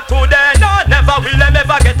 no, not today. No, never will them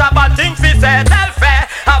ever get a bad thing fi say. Tell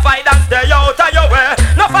fair, avoid and stay out of your way.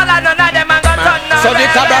 No follow none of them and go turn no way. So the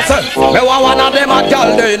cabra say, me want one of them a girl,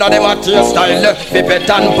 they know them a taste style. Pipet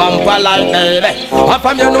and pamper like baby. And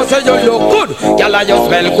from you know say you look good, girl and you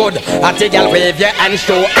smell good. And the girl wave your hand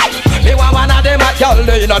show. Me want one of them a girl,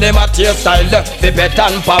 they know them a taste style. Pipet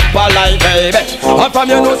and pamper like baby. And from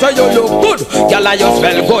you know say you look good, girl and you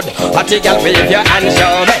smell good. And the girl wave your hand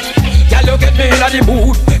show me. Girl you get me in the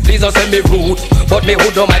mood. Please don't send me rude, but me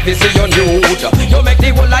who don't might be see you nude. You make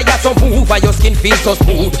the whole like so move and your skin feels so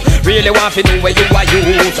smooth. Really want to know where you are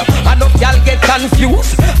used. Enough y'all get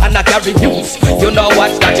confused and not carry news. You know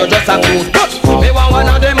what, that you're just a good. But me want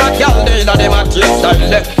one of them a girl, they know them a kiss style.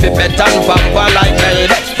 Fi pet and pamper like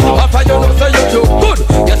me. After you know so you look good,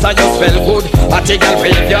 yes and you smell good. A girl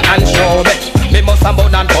wave your hand show me. Me must have more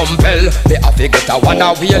than compel. Me have to get a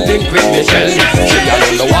one-away link with Michelle. She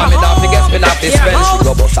alone the one me not to guess me not to spell. She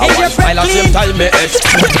go bust a one smile at same time me ex.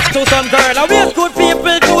 To some girl I wear good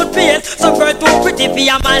people toothpaste. Some girl too pretty for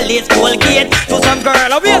your manly's Colgate. To some girl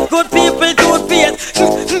I wear good people toothpaste.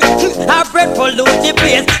 Her breath pollute the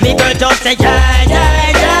place. Me girl just say jai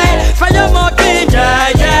jai jai. For your mouth clean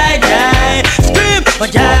jai jai jai. Scream oh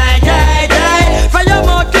jai jai jai. For your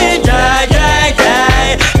mouth clean jai jai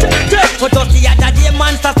jai. But just the other day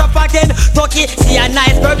monster stop again. Tucky, see a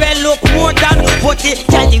nice girl look more than 40.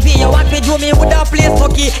 Tell the way you want me do me with a place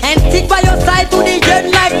Tucky. And stick by your side to the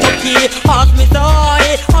end like Tucky. Ask me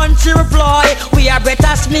sorry, and she reply. We are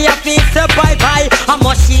better me a fix a bye bye. How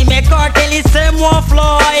much she make her tell the same one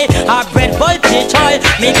fly. Her bread boy teach her,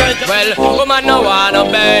 me girl. Well, woman no wanna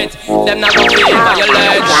bait. Them not gonna feel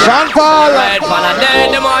violate. Sean Paul. Red pan a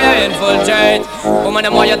day, them more you infiltrate. Woman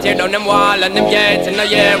them more you tear down them wall and them gates. In the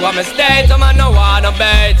year what mistake. Woman no wanna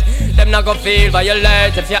bait. Them not gonna feel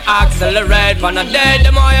violate. If you accelerate pan a day,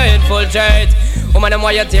 them more you infiltrate. Woman them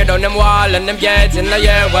why you tear down them wall and them gates in the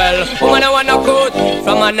year. Well, woman I wanna coat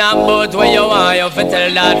from a knock boat where you want you fi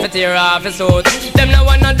tell that fi tear off his suit. Them no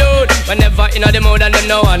wanna do it whenever in the mood and them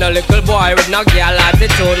no want a little boy with no girl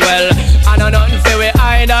attitude. Well, I know nothing fi we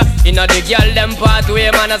either. You know the girl them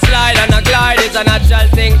pathway man a slide and a glide. It's a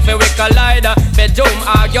natural thing fi we collide. Bedroom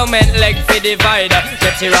argument leg fi divide.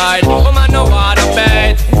 Get you right, woman no wanna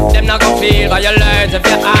bait. Them not gonna feel violate if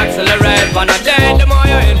you accelerate. On a day the more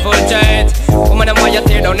you infiltrate. Woman them why you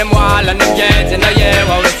tear down them wall and them gates in the year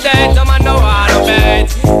what we say. Some man no wanna bait.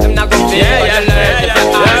 Them not gonna feel violate if you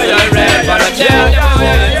accelerate. On a day the more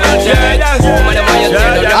you infiltrate. Woman them why you tear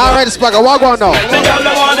down them wall. Alright, Spagger, what going on?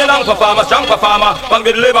 The long performer, strong performer, bang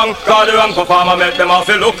the living, call the wrong performer, make them all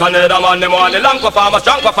feel look and the man, them want the long performer,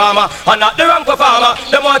 strong performer, and not the wrong performer.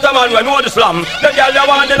 Them want a man when know the slam. The girl you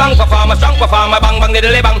want the long performer, strong performer, bang bang the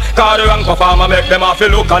living, call the wrong performer, make them all feel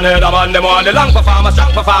look and the man, them want the long performer,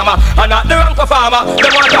 strong performer, and not the wrong performer.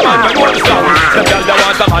 Them want a man when know the slam. The girl you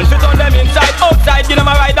want a man fit on them inside, outside, give them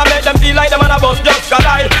a ride and make them feel like them on a bus just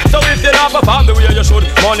collide. So if you not perform the way you should,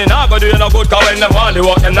 money not go do you no good, cause when them want the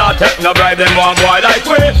work, them not take no bribe, them want boy like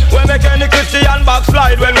we. We make any Christian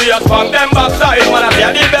backslide when we a spunk them backside. Wanna be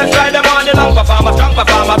the best ride, them want the long performer, strong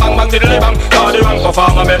performer, bang bang diddly bang. Call the wrong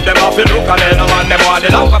performer, make them off the look and then a man, them want the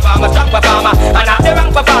long performer, strong performer, and not the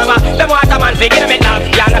wrong performer. Them want a man fi give them it now,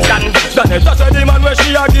 you understand? Then if that's the man where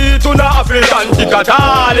she a give to the African tick at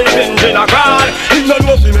all, it engine a crawl. It no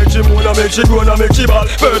know fi make she moan and make she groan and make she ball.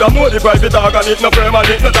 Furthermore the private dog and it no firm and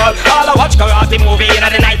it no tall. All I watch karate movie in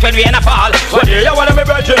the night when we in a fall. When you wanna be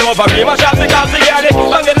virgin over me, my shop because they get it.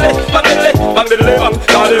 Bang diddly, bang diddly, bang diddly bang.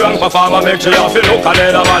 Call the wrong performer, make sure you feel look and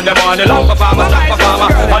then a man, them want the long performer, strong performer,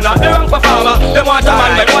 and not the wrong performer. Them want a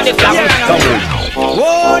man when one is slam.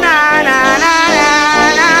 Oh na na na na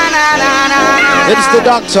na na na na. It's the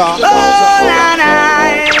doctor. Oh na na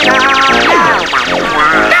na.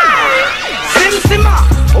 Sim Simma,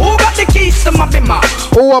 who got the keys to my bimmer?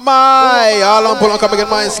 Who am I? All on pull on come again,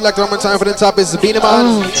 my select one more time for the top is Beenie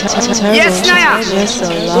Man. Yes, Naya.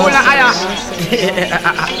 Who na Aya?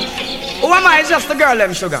 Who am I? It's just the girl,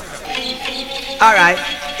 them sugar. Alright,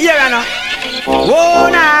 here I know. Oh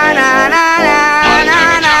na na na na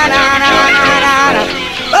na na na na na.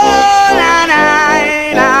 Oh na na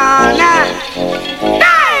na na.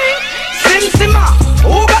 Sim Simma,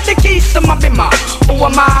 who got the keys to my bimmer? Who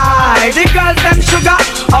am I? The girls them sugar.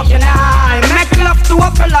 How can I make love to a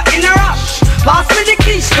fella in a rush? Pass me the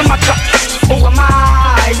keys to my truck. Who am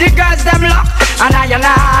I? The girls them lock. And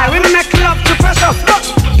I, we make love to pressure.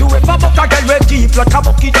 You ever buck a girl with deep like a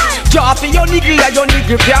bucket? Drop your niggle like your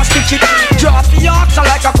niggle can't stitch it. Drop your oxen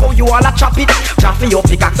like a cow, you wanna chop it. Drop your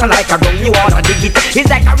pickaxe like a gun, you wanna dig it. It's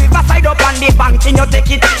like a riverside up on the bank and you take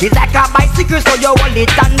it. It's like a bicycle so you hold it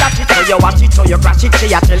and dash it. So you watch it, so you crash it, so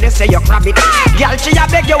you tell you say you grab it. Girl, she a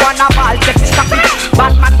beg you wanna ball, take it, stop it.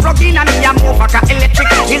 Batman plug in and me a move like a electric.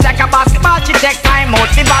 It's like a basketball, she take time out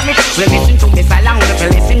to vomit. We listen to me silent,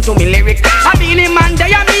 we listen to me lyric. I Beenie Man, they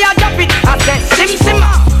and me a drop it. I said, Sim Simma,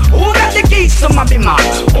 who got the keys to my bimmer?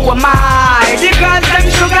 Who am I? The girls them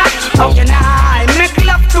sugar. How can I make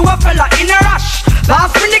love to a fella in a rush?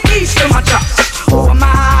 Pass me the keys to my trucks. Who am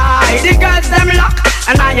I? The girls them lock.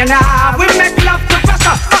 And I, we make love to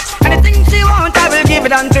pressure. Anything she want, I will give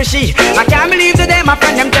it unto she. I can't believe the day my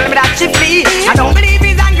friend them tell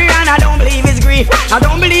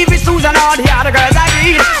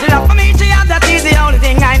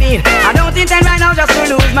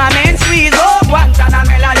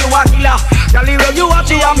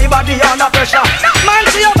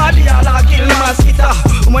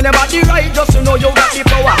when your body right, just to know you got the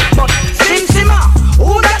power. But Sim Simma,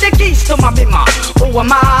 who got the keys to my bimmer? Who am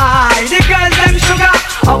I? The girls them sugar.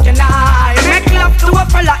 How can I make love to a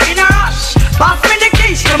fella in a rush? Pass me the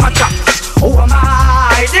keys to my tracks. Who am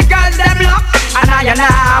I? The girls them lock. And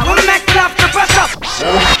I will make love to press up.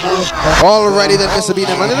 Alrighty then, Mr.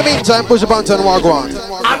 Beanie Man. In the meantime, push a button and walk on.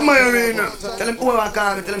 Admiring. Tell him who I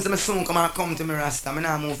call me. Tell him soon come and come to me Rasta. I'm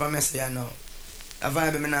not move from Messi now. A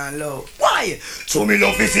vibe me not low. Why? So me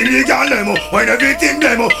love to see the girl demo when everything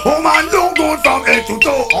demo. Oh man, don't go from head to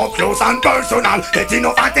toe, up close and personal. Get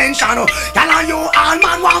enough attention. Girl and you all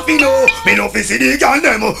man want to know. Me love to see the girl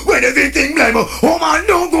demo when everything demo. Oh man,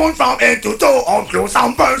 don't go from head to toe, up close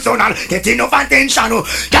and personal. Get enough attention. Girl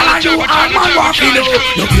and you all man want to know.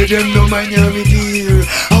 You pay them no mind every dear.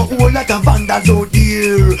 A whole lot of vandals out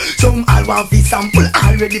there. Some all want to sample,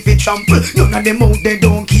 already fit trample. None of them out they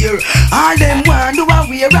don't care. All them want do a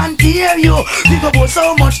wear and tear you. Think about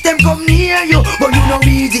so much them come near you. But you know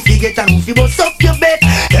easy to get a roof, you bust up your bed.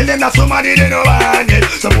 Tell them that somebody they know want it.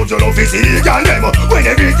 So put your love is illegal demo when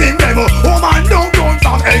everything demo. Oh man, don't go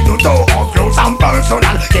from head to toe, up close and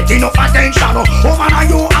personal. Get enough attention. Oh man, are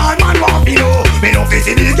you all man want to know. Me love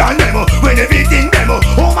is illegal demo when everything demo.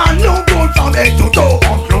 Oh man, don't go from head to toe,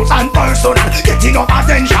 up close and personal. Get enough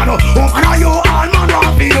attention. Oh man, are you all man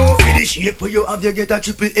want to know. Finish shape where you have you get a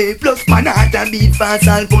AAA plus. Man, I have beat fast,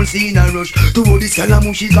 all pulse in a rush. To all this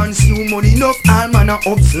calamushi consume money enough. All man a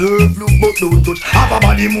observe, look but don't touch. Have a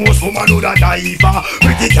body most woman know that diver.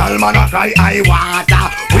 Pretty girl man a cry high water.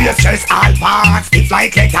 We have stress all parts, it's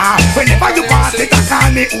like letter. Whenever you pass it, I call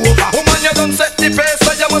me over. Woman you don't set the pace,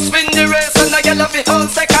 so you must win the race. And I get love it all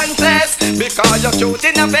second place. Because you're cute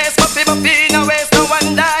in a face, but people in a waist. No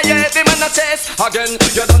wonder you every man a chase. Again,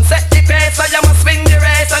 you don't set the pace, so you must win the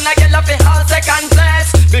race. And I get love it all second place.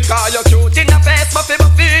 Because you're cute in a face, but people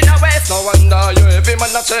in a waist. No wonder you every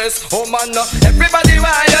man a chase. Oh man, everybody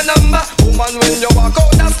want your number. Woman, when you walk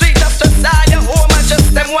out the street, that's just how your home and just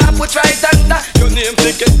them want put right under your name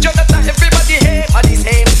ticket. You got everybody here for the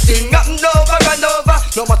same thing. Nothing over and over.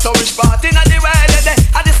 No matter which part in the world you're there.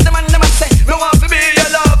 And this the man them a say, we want to be your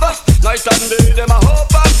lover. Night and day, them a hope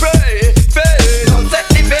and pray. Pray, don't set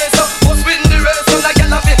the pace up. Must win the race, so like you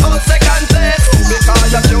love it whole second place.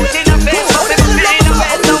 Because you're cute in a face, but people in a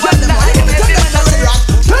waist. No wonder every man a say.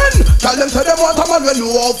 Tell them say them want a man when know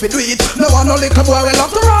how to do it. No one no little boy will have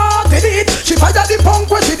to rock in it. She fight at the punk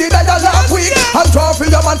when she did that last week. And draw for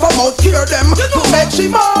your man from out here them to make she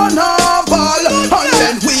man a ball. And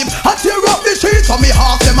then weep and tear up the streets. So me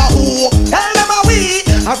half them a who. Tell them a we.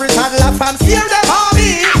 Every toddler from steer them a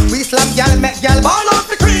me. We slap y'all make y'all ball off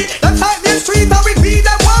the creek. Them type the street and we beat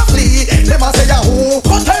them one flee. Them a say a who.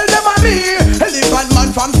 But tell them a me. Elephant man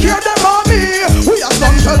from scare them a me. We have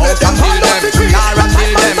some tell them ball off the creek.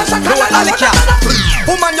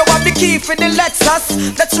 Woman, you have the key for the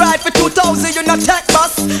Lexus. That's right, for 2000 you not tech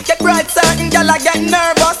bus. Get bright, certain gal I get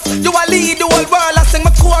nervous. You a lead the whole world, I sing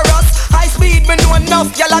my chorus. High speed, me know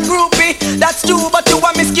enough, gal a groupie. That's true, but you a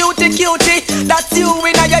miss cutie. That's you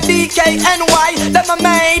in a your DKNY. Them a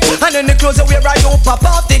mate, and in the clothes you wear you pop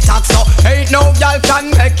off the tax. So ain't no gal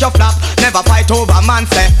can make you flap. Never fight over man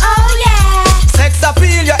say, oh yeah. Sex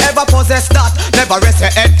appeal, you ever possess that. Never rest your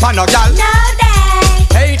head for no gal. No day.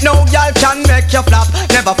 Ain't no gal can make you flap.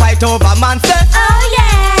 Never fight over man say, oh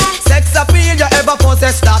yeah. Sex appeal, you ever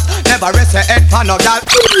possess that. Never rest your head for no gal.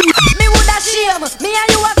 Me woulda shame. Me and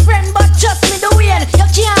you a friend, but trust me the way. You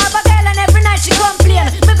can't have a girl and every night she complain.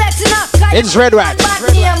 Me vexing up. It's Red Rat,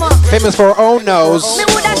 famous for her own nose. Me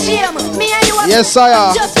woulda shame. Me and you a yes, I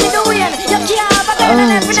am. Just me the way. You can't have a girl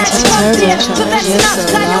and every night she complain. Me vexing up.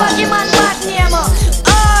 Cause you a give man bad name.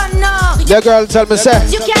 Oh no. The girl tell me say,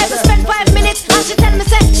 you can't even spend 5 minutes. And she tell me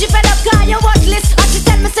say she fed up cause you worthless. And she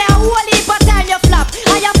tell me say a whole heap of time you flop.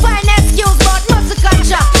 And you find excuse but muscle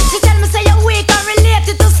contract. She tell me say you're weak and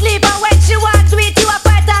related to sleep. And when she want to eat you a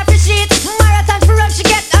fight off the sheet. Marathon for run she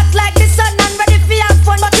get hot like the sun. And ready for have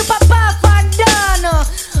fun but you pop off and done.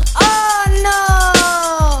 Oh no.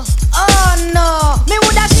 Oh no. Me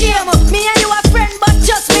woulda shame. Me and you a friend but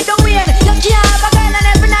just me the way. You can't have a girl and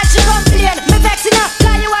every night she complain. Me vexing up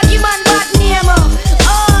cause you a give man bad name.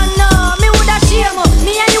 Oh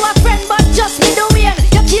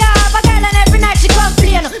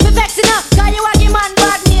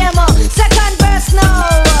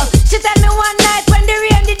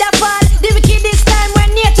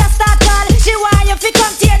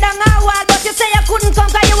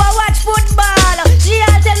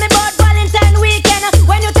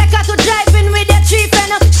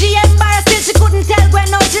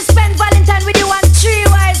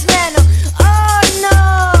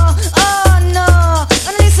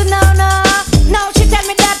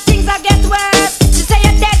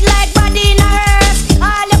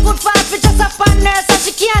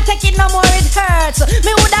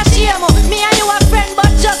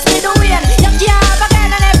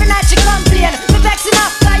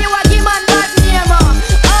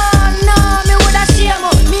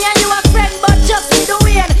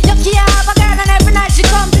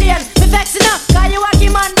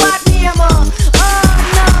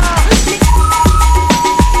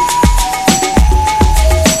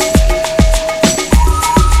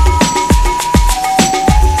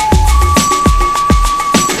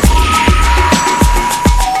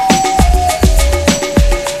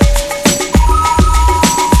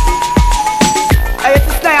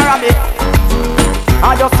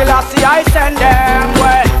I send them,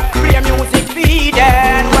 well, play music feed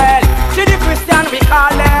them, well, see the Christian we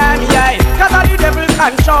call them, yeah, cause all the devil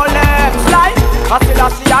control them, slide,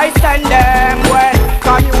 I send them, well,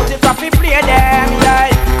 cause music we play them,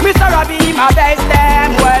 yeah, Mr. Robbie my best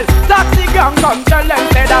them, well, Taxi Gang come tell them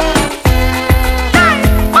say that.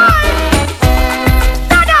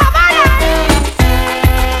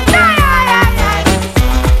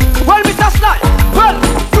 Well, Mr. Sly, well,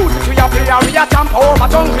 music we a play and we a jump over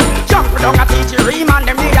jungle. Jump down a teach you rhyme and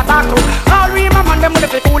them we a talk to. All rhyme and them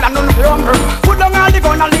with the cool and none for hunger. Put down all the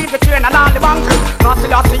gun and leave the train and all the bunker.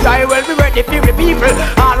 Nasty I will be ready for the people.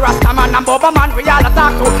 All Rasta man and Bubba man we all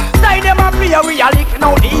attack to. Stay them a play we a licking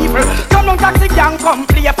out the evil. Come on Taxi Gang come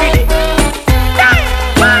play a filly.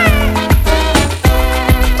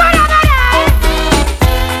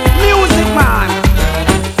 Music man.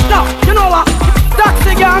 Now, you know what?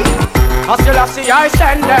 Taxi Gang, I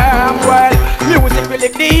send them, well, music will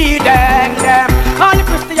lead them. All the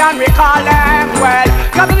Christian we call them, well,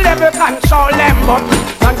 cause the devil control them, but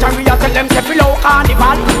sometimes we have to tell them to below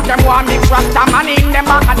carnival. Them want mix Rasta man in them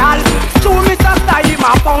bacchanal. True Mr. Style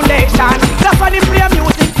my foundation. That's why they play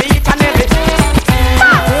music beat and everything.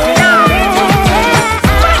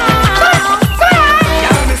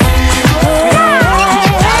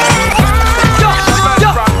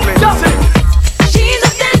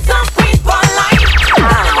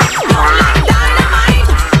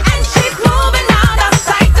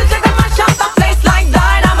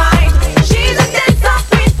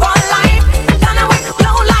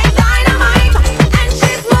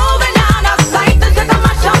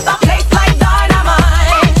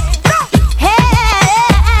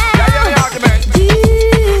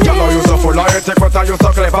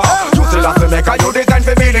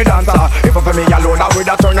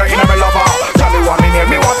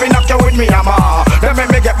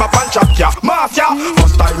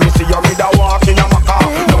 First time me see you with a walk in a maca.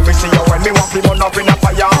 Now me see you when me walk in burn up in a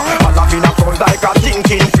fire. All up in a front like a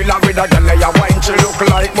thinking filler. With a girl a wine she look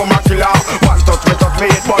like mama killer. One touch me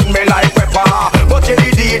it burn me like pepper. But you the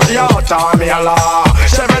DJ out of me a la.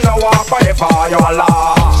 She me no walk forever you a la.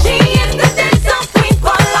 She is the dancer queen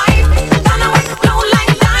for life. Gonna make it flow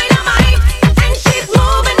like dynamite. And she's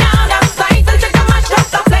moving out of sight. So she can mash up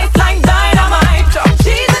the place like dynamite.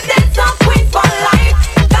 She's a dancer queen for life.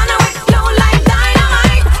 Gonna make it flow like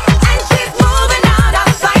dynamite. And she's moving out of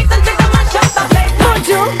sight. So she can mash up the place like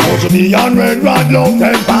Put me on red rod, low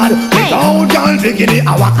tempered. Without girl bikini,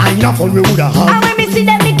 our kind of fun we woulda had. And when me see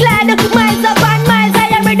them me glad, miles up and miles I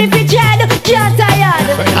am ready for dread. Just tired.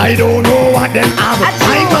 But I don't know what them have.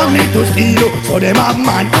 I come need to steal, so them have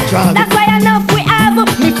man to drag. That's why enough we have,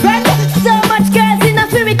 me friend. So much girls in a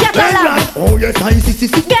free catalog. Oh yes, I see.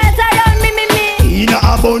 Girls around me. In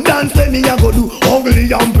abundance, let me a go do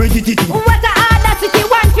ugly and pretty titty. What a audacity,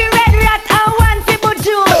 one for red rat and one for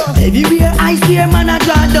buju. Everywhere I see a man a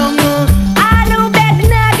draw down. I know bed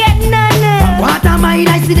nah get none. What am I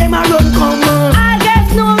see them a run come. All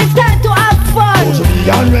girls know it's time to have fun. Push me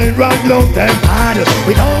on red rod, love them hard.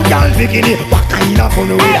 Without girl bikini, what kind of fun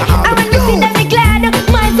we da have? And when me see them me glad,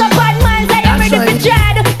 miles up and miles I am ready for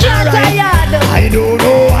dread. Just tired. I don't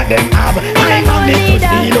know what them have. I come need to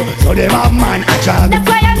steal, so them have man a drag. That's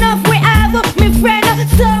why enough we have, me friend.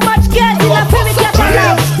 So much girls in a free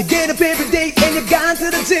catalog. You get up every day and you gone to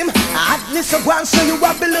the gym. Hotness of one, so you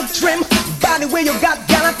up and look trim. Body where you got,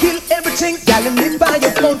 gotta kill everything. Gotta live by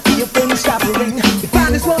your phone for your phone stop ring. If I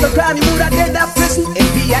just wanna crime, you woulda dead that prison.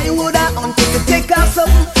 FBI, you woulda until you take off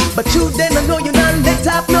something. But you then I know you not let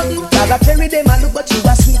off nothing. Gotta carry them I look, but you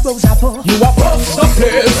a sweet rose apple. You a boss the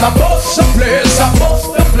place, a boss the place, a boss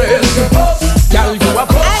the place, a boss. Girl, you a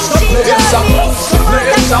boss the place, a boss the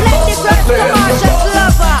place, a boss the place.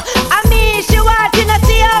 I mean, she wanting to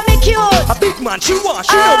see how me cute. A big man, she want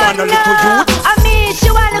a little youth. I mean,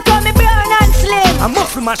 she wanna call me brown and slim. A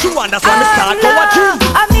muffin man, she want that's why me start go a gym.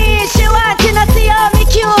 I mean, she wanting to see how me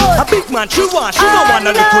cute. A big man, she want a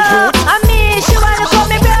little youth. I mean, she wanna call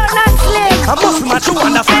me brown and slim. A muffin man, she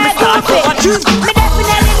want that's why me start go a gym. Me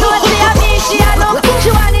definitely know say I mean she a look. She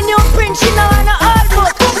want a new print, she know want a old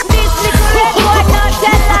book. This little red boy not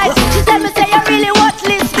tell lies. She tell me say you really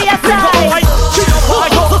worthless for your size. She no buy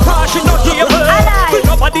no car, she no give.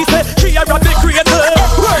 Nobody say she a big creator.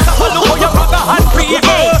 Words up a look for your brother and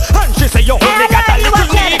people. And she say you only got a little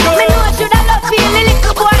ego. Me know she da love feel the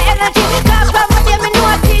little boy energy. Cause from what you me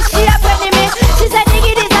notice she a penny me. She said dig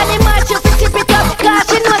it is and the match you fi tip it up. Cause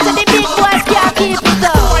she knows that the big boys can't keep it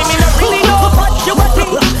up. Boy, me not really know what you a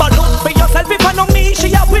think. But look for yourself if I know me,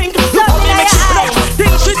 she a win.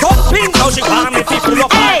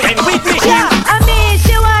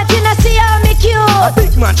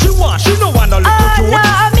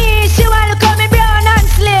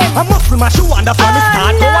 man, she wonder for me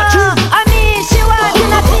start go a tune. I mean, she want to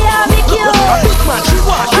not see how me cute. A big man, she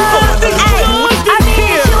want to go a big food. I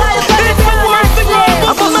mean, she want to put me on a slave.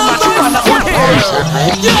 A big man, she want to put hair.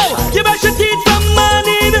 Yo, you wash your teeth from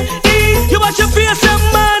morning, you wash your face from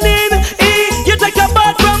morning, you take a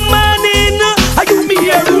bath from morning. Are you me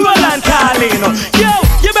here, Roland calling? Yo,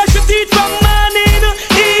 you brush your teeth from morning,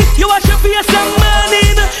 you wash your face from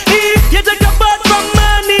morning, you take a bath from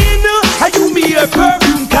morning. Are you me here,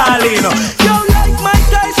 perfume calling? Yo, like Mike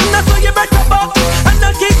Tyson, that's why you better box and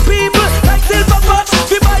not kick people like silver fox.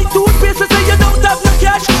 If you buy toothpaste, say you don't have no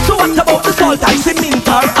cash. So what about the salt I say mint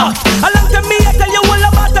or hot? Along to me, I tell you all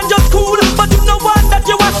about and just cool, but you know what that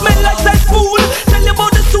you want smell like that fool. Tell you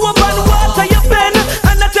about the soap and water you pen,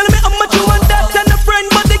 and I tell me how much you want that and a friend,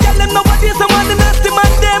 but they tell them nowadays I want the nasty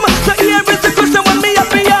man them. So here is the question when me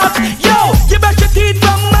happy ask. Yo, you brush your teeth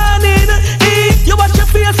from morning, you wash your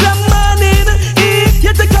face from morning,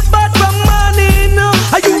 you take a bath from morning.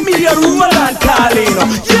 Are you me here, Roland calling?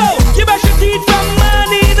 Yo, you brush your teeth from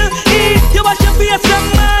morning, you wash your face from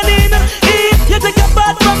morning, you take a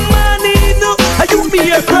bath from morning. Are you me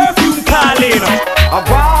here, perfume calling?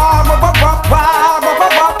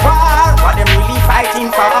 What them really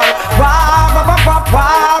fighting for?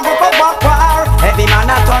 Every man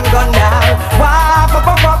a turn gun down.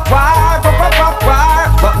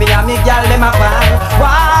 But me and me girl them a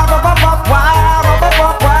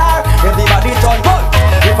everybody turn gun.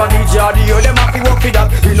 If a DJ or the them have to work for that.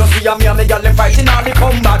 You know see me and me girl them fighting all the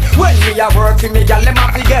combat. When me a work for me girl them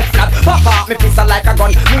have to get flat. Pop off me pistol like a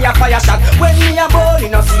gun, me a fire shot. When me a ball, you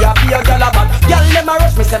know see a girl a bad. Girl them a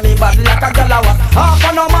rush me say me bad like a girl a what. Half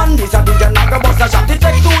an a man this a DJ not go bust a shot. It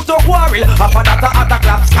take two to quarrel. Half a that a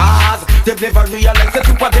clap scars. They never realize the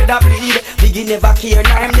super dead a bleed. Biggie never care,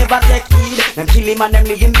 now him never take heed. Them kill him and them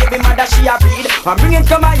leave him baby mother she a breed. I'm bringing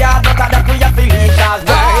to my yard but that we a feel it as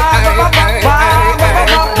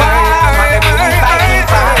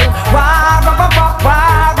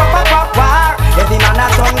every man a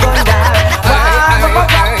turn gun down.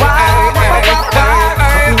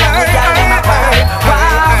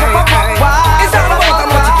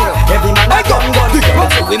 Every man a turn gun.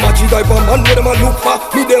 We match it up a man with them a look for.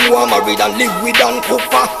 Me them want married and live with and cook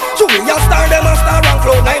for. So we a star them a star and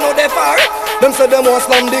cloud nine know they far. Them say them want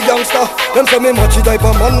slam the gangster. Them say me match it up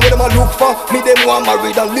a man with them a look for. Me them want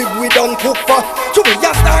married and live with and cook for. So we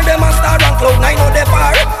a star them a star and cloud nine know they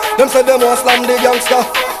far. Them say them want slam the gangster.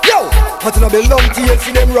 Yo, hot in a bell long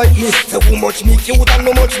TLC them write me. Say how much me cute and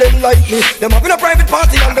how much them like me. Them having a private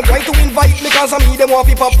party and them trying to invite me. Cause of me them want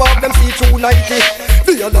to pop up them see through 90.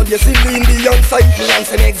 The other day Celine Dion sight me and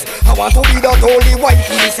say next I want to be that only white.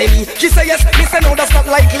 Me say me, she say yes, me say no that's not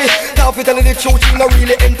likely. Now if you tell her the truth she no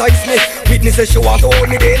really entice me. Witness say she want to hold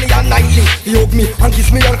me daily and nightly. He hug me and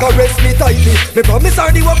kiss me and caress me tightly. Me promise her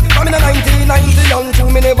the work from in the 1990 and true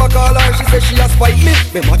me never call her. She say she a spite me.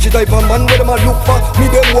 Me match it type of man where them a look for.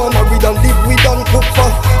 Me them want married and live with and cook for.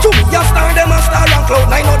 To me a star them a star and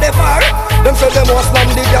cloud nine know they far. Them say them want slam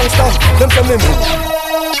the gangster. Them say me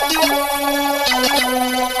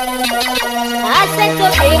I said to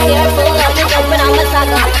be careful of the jumping on the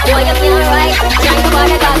saddle. Boy, you feel right, shine for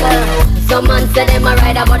the goggle. Some man say them a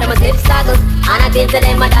ride but them a zip saddle. And I think to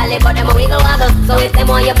them a dolly but them a wiggle waggle. So if them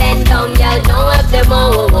want you bend down, y'all don't have them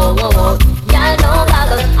y'all don't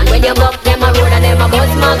goggle. And when you buck them a road and them a bus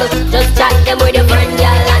muggle. Just chat them with your friend,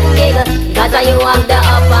 y'all and giggle. Cause you have the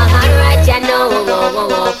upper hand right, you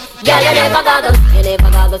know. Girl, you never goggle,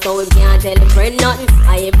 so we can't tell him friend nothing.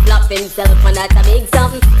 I him flop himself and that's a big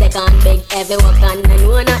something. Take on big, every walk on and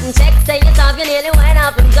know nothing. Check, say yourself, you nearly went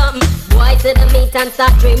off from something. Boy to the meat and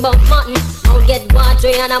start dream about mutton. Don't get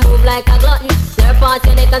watery and I move like a glutton. Slurp past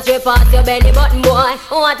your neck and straight past your belly button, boy.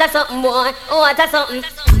 What a something, boy, what a something.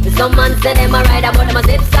 Some man say them a ride but them a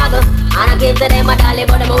zip saddle. And I give to them a dolly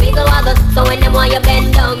but them a wiggle waggle. So when them want you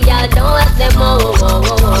bend down, y'all don't ask them y'all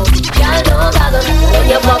don't goggle. When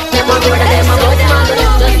you buck them a road and them a bus muggle.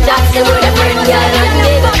 Just chat them with a friend, y'all and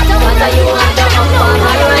nigga. Cause you have the upper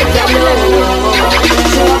hand right, you know.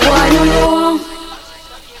 So boy, you know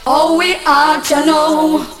how we act, you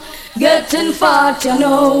know. Getting fat, you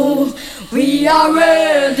know. We are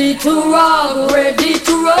ready to rock, ready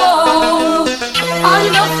to roll. On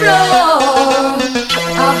the floor,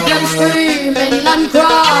 have them screaming and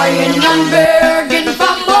crying and begging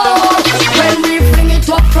for more. When we fling it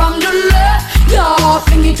up from the left, yeah,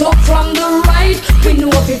 fling it up from the right. We know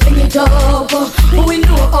if we fling it up, we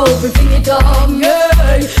know how we fling it up,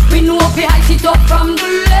 yeah. We know if we ice it up from the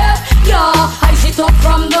left, yeah, ice it up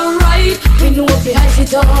from the right. We know if we ice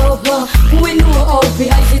it up, we know how we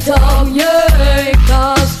ice it up, yeah.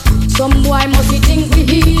 Cause some boy must think we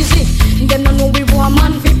easy. Them don't know we want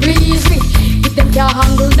man fi please me.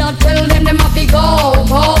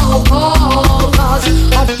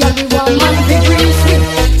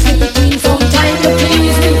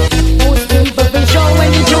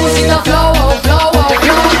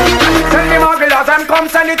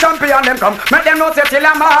 send the champion them come. Make them know say till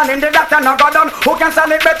a man in the doctor no go down. Who can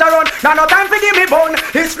stand it better run? Now no time to give me bone.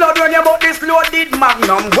 It's flood when you bought this loaded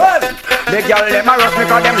magnum. Well, the girl them a rush me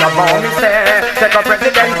 'cause them love how me say. Take a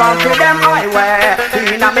president from to them highway.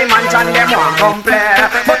 In a me mansion them want come play.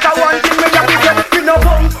 But I want thing me a be get me no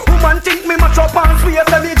bum. Woman think me match up and swear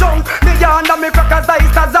say me junk. Me yonder me crackers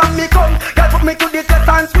ice as and me come. Girl put me to the test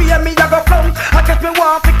and swear me a go flunk. I guess me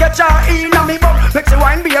want to catch her in a me bum. Make she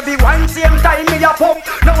wine baby wine same time me a pump.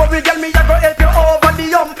 Now every girl me a go help you over the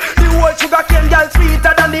hump. The whole sugar cane girl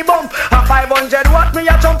sweeter than the bump. And 500 watt me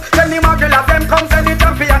a jump. Tell the magul of them come, send the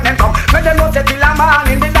champion them come. Make them know say till a man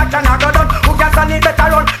in the doctor now go done. Who can stand it better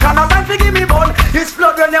run? Can no time to give me bone. It's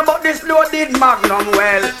flood when you bought this loaded magnum.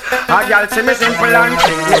 Well, a girl see me simple and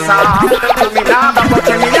sing me song. To me now but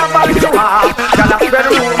me a ball to her. Girl a spread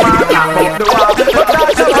room and tap up the wall. But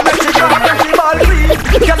that's how I make she go and she ball free.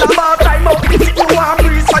 Girl a ball time up, she do one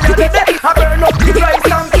breeze. Fire the day, I burn up the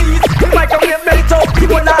rice and peas. The microwave melt up,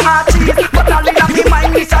 people a hot cheese. But all in me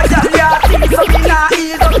mind is a jolly so me nah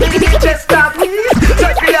ease up the chest that please.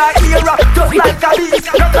 Circular era, just like a beast.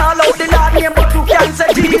 You call out the Lord name but you can't say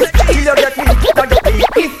Jesus. Till you get me,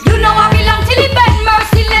 you know I belong till the bed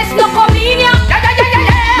merciless, no comedian.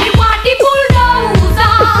 Me want the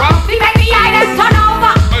bulldozer. We make the island turn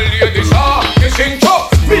over. Ladies are kissing too.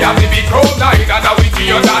 Me have the big crowd night and we give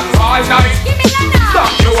you that all night.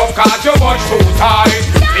 Stop you up 'cause you much too tight.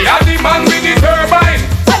 Me have the man with the turbine.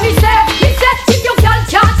 When me say, if you can't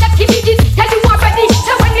give me this, tell you already.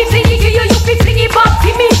 So when we fling it, you be fling it back to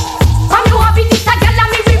me. From you have it, this a girl and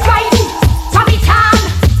me rewrite it. From it on,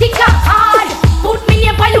 think hard. Put me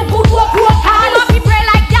name for you, good work, hard. Love me pray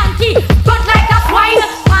like donkey, but like a swine.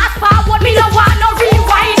 Fast forward, me no want no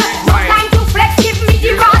rewind. No time to flex, give me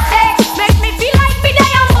the raw sex. Make me feel like me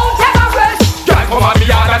they am Mount Everest. Girl come on me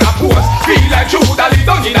hard and a pose. Feel like you woulda live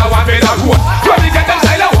down in a one bed of rose. When we get them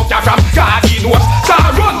style of walk ya from Cardi nose.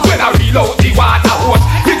 Start run when I reload the water hose.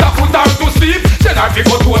 Hit a put her to sleep, send her to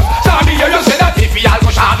go to it. Start me hear you say that if he all go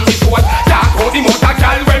shot me sword. Can't go the motor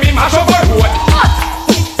girl when me mash up her road.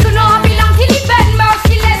 You know I belong till the bed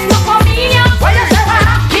merciless, no comedian. Why you say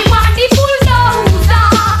that? Me want the bulldozer.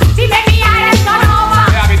 We make the island turn over.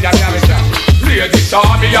 Ladies saw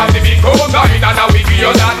me have the big gold night and we give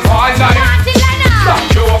you that all night. Stop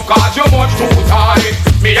you up 'cause you much too tight.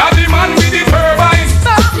 Me and the man with the turbine.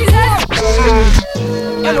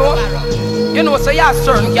 You know, say a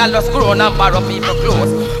certain girl just grow and borrow people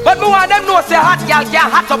clothes. But me want them know say hot girl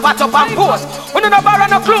can hot up and post. When you no borrow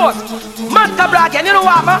no clothes, man to brag and you know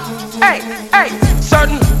what, man? Hey,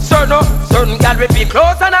 certain girl with big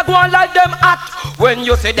clothes and I go on like them hot. When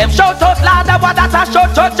you see them shout out louder, what that a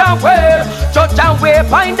shout, church and wear,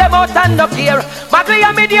 find them out and no care. Muggle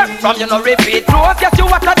and me dear, from you no repeat clothes, yes you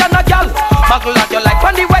hotter than a girl. Muggle at you like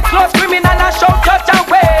on the wet clothes, criminal and shout, church and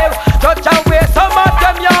wear, some of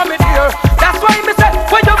them you me dear. That's why me say,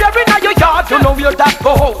 when you wear in your yard, you know where that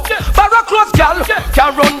go out. Borrow clothes, girl,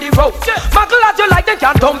 can run the road. Muggle at you like they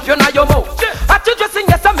can dump you in your mouth. At you dressing,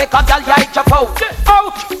 yes I make a girl like your out.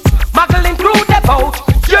 Muggling through the boat,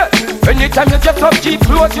 yeah. Anytime you dress up cheap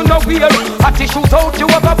clothes, you know wear. At the shoot out, you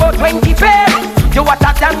have about 20 pair. You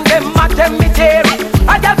hotter than them, at them me tear.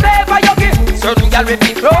 I just favor you give certain girl with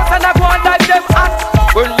big clothes and I go and like them hot.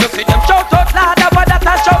 When you see them shout out louder, but that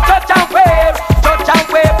a shout, touch and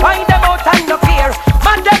wear, find them out and no fear.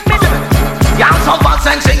 Man, them me. Y'all some bad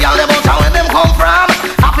sexy y'all them out where them come from.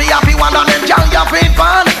 Happy one of them y'all ya feed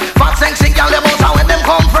fun. Bad sexy y'all them out where them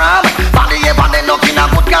come from. Body look in a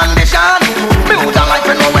good condition. Me woulda like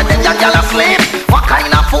to know when them y'all asleep. What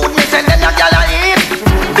kind of food me send them y'all eat?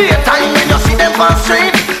 Daytime when you see them on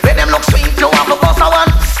street, when them look sweet you have to bust a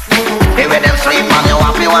one. Hey, when them sleep man you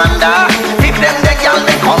have to wonder if them the girl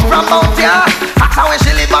they come from out here. That's how when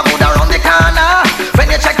she live a good around the corner. When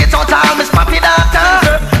you check it out all Miss Papi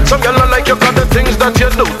Data. Some y'all like you got the things that you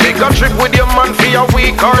do. Take a trip with your man for a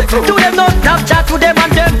week or two. To them not talk chat to them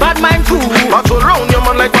and them bad mind too. Patrol round your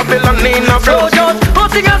man like Babylon in a flow. Just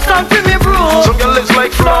hunting and stomping me bro. Some y'all lives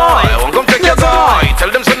like fly. Won't come take your guy.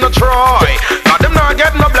 Tell them send a try. Got them not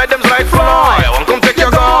get no blood, them's like fly. Won't come take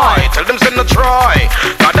your guy. Tell them send a try.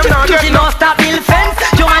 Got them not get no. Stop build fence.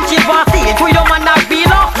 You want she bossy. To your man not be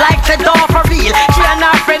off like the door for real. She and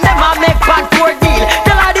her friend them a make bad poor deal.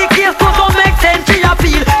 Tell her the case don't make sense. She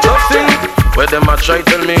appeal. Where them a try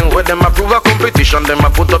tell me, where them a prove a competition, them a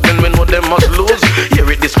put up then we know them must lose.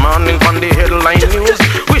 Hear it this morning from the headline news.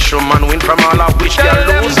 Wish a man win from all I wish they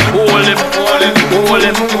lose. Hold him.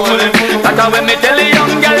 That's how when me tell a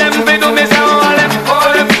young girl them fi do me say hold him.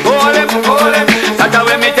 That's how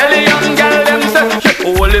when me tell a young girl them say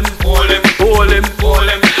hold him.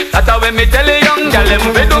 That's how when me tell a young girl them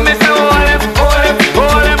fi do me say hold him.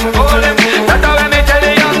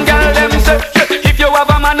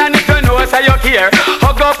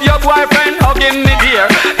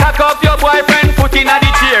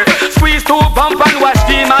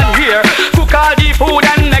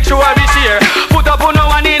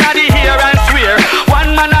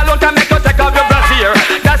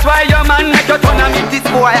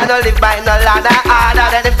 no live by no land of order.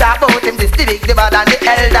 Then them talk about him, this the big, the bad and the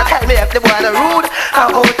elder. Tell me if the boy no rude,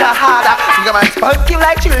 how out the harder. Think man spunk him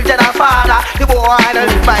like children and father. The boy no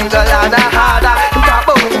live by no land of order. Them talk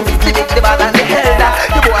about him, this the big, the bad and the elder.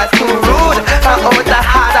 The boy's too rude, how out the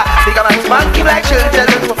harder. Think man spunk him like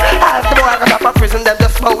children. As the boy got up from prison, them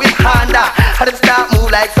just smoke with Honda. And them start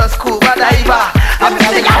move like some scuba diver. I'm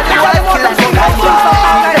the guy who kill like some diver.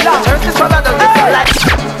 Church is one of them like.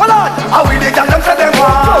 Hold on, how we did tell them say them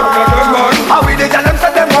want? How we did tell them say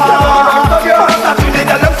them want? How we did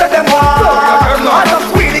tell them say them want? How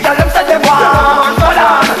we did tell them say them want? Hold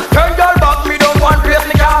on, turn your back, me don't want place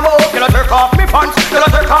me can't move. You don't take off me pants, you don't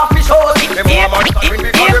take off me shoes. Them woman bring me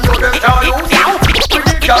for them know them can't lose.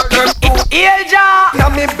 Now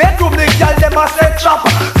me bedroom the girl them a set trap.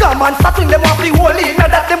 Come and satin them off the whole in. Now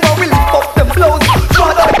that them a will fuck them blows.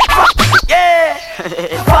 Shut up, yeah.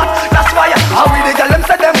 But that's why how we the girl them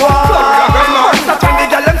say them want. That's when the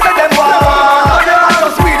girl them say them want.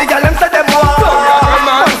 That's when the girl them say them want.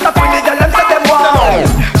 That's when the girl them say them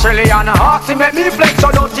want. Shelly and Hawks make me flex so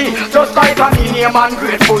dirty. Just like a name and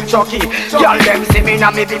grateful Chucky. Girl them see me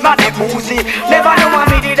now me be mad at boozy. Never know what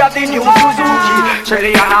me did at the new Suzuki.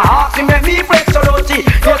 Shelly and Hawks make me flex so dirty.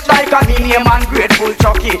 Just like a name and grateful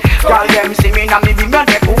Chucky. Girl them see me now me be mad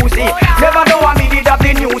at boozy. Never know what me did at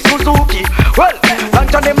the new Suzuki. Well,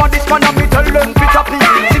 lunch on them on this man and me tell them fit happy.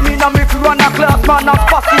 See me now me crew and a class man and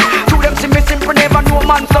fussy. To them see me simple never know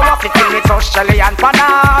man so happy. Till me touch Shelly and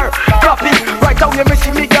Panar. Copy, right now you me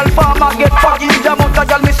see me girl farmer get foggy. The amount of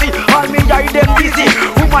girl me see, all me eye them busy.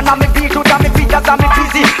 Woman and me beat out and me beat as and me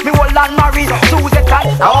busy. Me hold and marry, Susie Cat.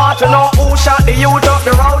 I want to know who shot the youth up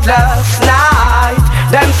the road last night.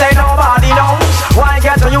 Them say nobody knows. Why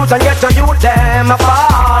get to youth and get to youth them a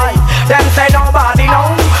fight. Them say nobody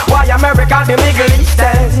knows. Why America the Middle East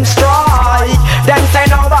them strike. Them say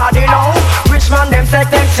nobody knows. Rich man them say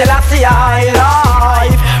thanks till I see high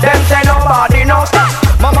life. Them say nobody knows.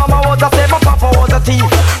 My mama was a slave, my papa was a thief.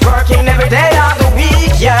 Working every day of the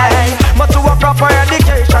week, yeah. But to a proper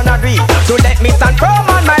education I read. To let me stand firm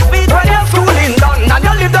on my feet when your schooling done. And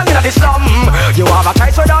you live down in the slum. You have a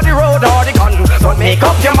choice without the road or the gun. Don't make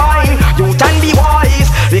up your mind, you can be wise.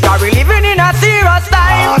 Because we're living in a serious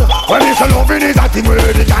time. When it's a loving is a thing where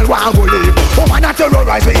the girl want to live. Woman a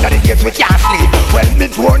terrorize me in the gates we can't sleep. When me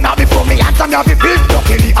torn now before me answer me have a big.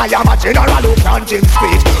 Luckily I am a general who can't change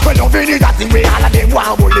speech. When loving is a thing where all of them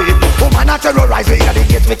want to live. Woman a terrorize me in the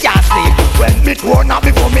gates we can't sleep. When me torn now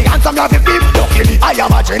before me answer me have a big. Luckily I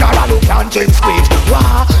am a general who can't change speech.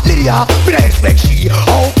 Wow, Lydia, me don't expect she.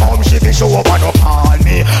 How come she be show up and up on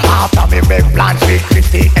me? After me make plans with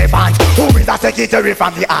Christy Evans, who is a secretary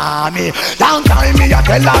from the army. Long time me a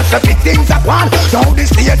tell her to pick things up one. Now the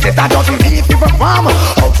stage set a just leave me from farm.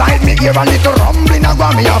 Outside me hear a little rumbling and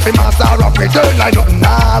me off the master of return like nothing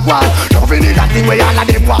a one. Loving is that thing where all of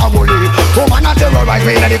them want to live. Woman a terrorize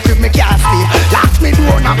me and the crib me can't sleep. Last me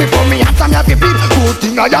door now before me answer me have to beat. Good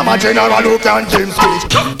thing I am a general who can change speech.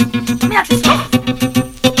 Me have to stop.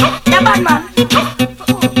 You're bad man.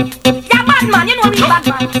 You're bad man, you know me bad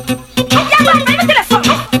man. You're bad man, let me tell you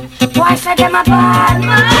something. Boy said them a bad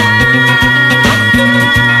man.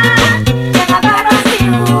 Them a bad man for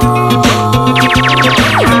you.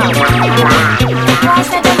 Boy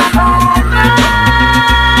said them a bad man.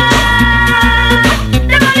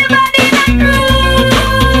 Them only bad in a room.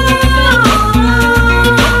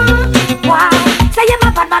 Why? Say you're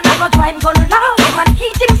a bad man, I go drive gun loud. Man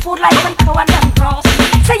eat him food like when cow and them cross.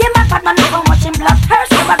 Say you're a bad man, I go watch him blood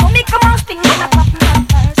thirst. Never go make a man sting in a button and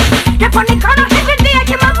thirst. You're on the corner every day, I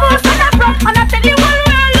give my voice and I brought. And I tell you all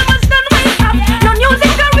where you must done wake up. No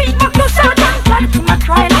music can reach, but no sound and blood. To my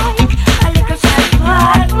cry like a little sad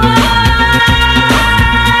bad man.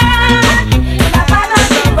 You're a bad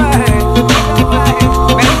man,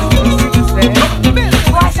 you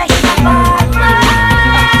Why say he's a bad man?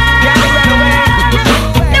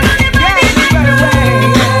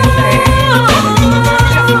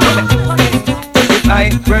 I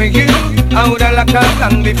pray you out of like a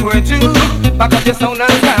song before two. Back up your sound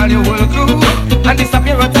and call your whole crew. And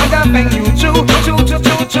disappear at the venue. Choo, choo, choo,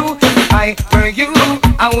 choo, choo. I pray you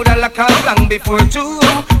out of like a song before two.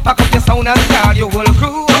 Back up your sound and call your whole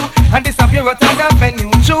crew. And disappear at the venue.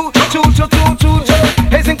 Choo, choo, choo, choo, choo, choo.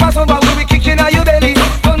 Hey, sing pass over, we be kicking out your belly.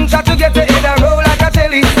 Don't try to get the head a roll like a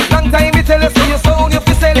jelly. Long time me tell you, so your sound you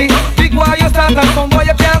fi selly. Big boy you start and some boy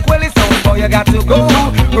you can't quell it. Some boy you got to go.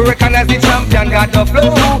 Recognize the champion got the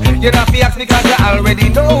flow. You don't fi ask because you already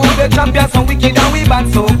know. The champion so wicked and we bad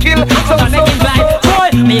so kill. So boy,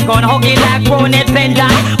 me gon' hug it like brunette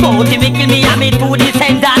pendant. Both me kill me and me two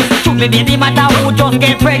descendants. Shoot me baby matter who just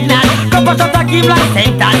get pregnant. Couple shots I give like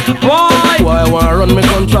sentence. Boy, I wanna run me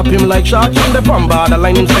gun trap him like shark in the bomb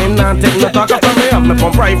borderline. Him saying nah take no talk after me have me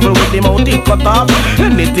pump rifle with him out it cut off.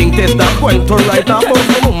 Anything test that going to right off. But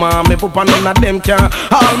me mama me pup and none of them can.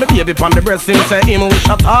 All me baby pon the breast him say him we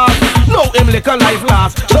shut off. No him lick a life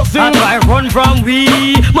last. Just him. That's why I run from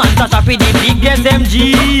we. Man touch up with the big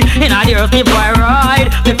SMG. In a the earth the boy ride.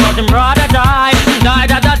 Because him brother die.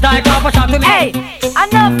 Die, couple shot to me. Hey,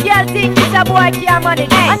 enough y'all think this a boy can't manage.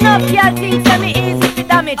 Enough y'all think say me easy to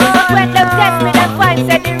damage. But when them test me, them find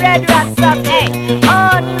say the red rat stop.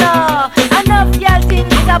 Oh no, enough y'all think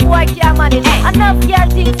this a boy can't manage. Enough y'all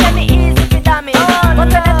think say me easy to damage. But when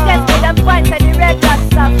them test me, them find say the red rat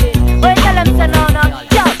stop. But tell them say no.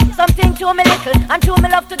 Yo, something to me little and to me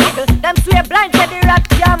love to giggle. Them swear blind say the rat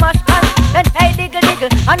can't mash hands. Then hey diggle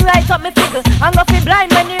and right up me fickle. And go feel blind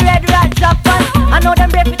when the red rat drop pants. I know them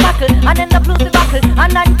break the tackle and then the blues the buckle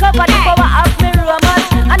and uncover the power of me romance.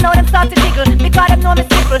 I know them start to tickle because them know me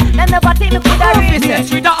simple. Them never take me for the reason.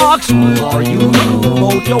 Street the ox. Who are you?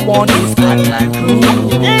 Both your one is Scotland crew.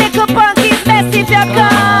 Little punky's best if you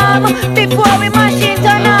come before we machine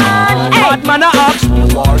turn on. Bad man a ox.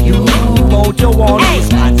 Who are you? Both your one is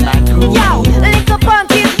Scotland crew. Yo, little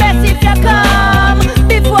punky's best if you come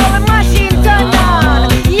before we machine turn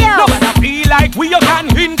on. Yo, no man I feel like we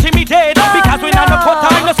can intimidate because we not no cut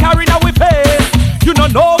and no scarring our face. You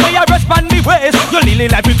don't know where you respond me ways. Your lily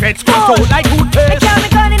like regret screams so like good taste. I carry me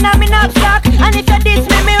gun in my knapsack, and if you diss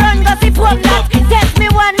me run gossip home that. Test me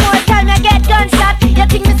one more time, you get gunshot. You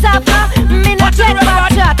think me soft now? Me not get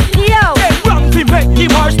back shot. Yo, get wrong to make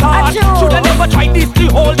him our start. Shoulda never tried this the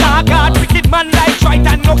whole dark art. Wicked man like right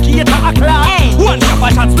and no key to a class. One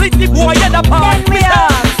shot split the boy in the park.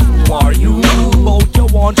 Who are you? Both your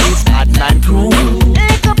one is Scotland crew.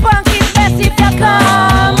 Little punk is best if you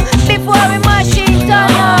come before we machine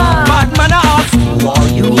turn on. Bad man a ox. Who are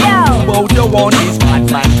you? Yo, both your one is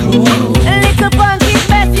Scotland crew. Little punk is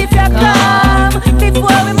best if you come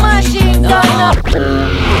before we machine turn on.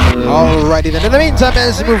 Alrighty then. In the meantime,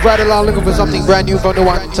 let's move right along looking for something brand new from the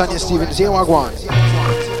one Tanya Stevens. Here we go.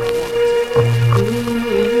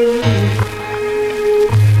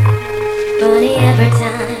 Funny every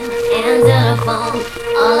time, answer the phone.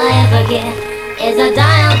 All I ever get is a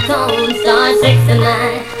dial tone, star 6 and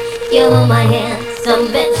 9. You hold my hand, some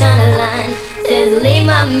bitch on the line says leave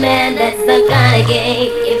my man, that's the kind of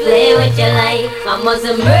game you play with your life. I must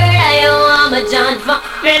have murder you, I'm a John Funk.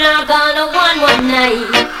 Me not gonna one night.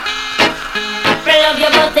 I love you,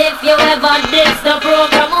 but if you ever ditch the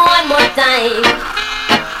program one more time,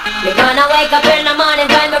 me gonna wake up in the morning,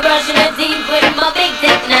 find me brushing my teeth with my big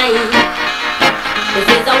thick knife. This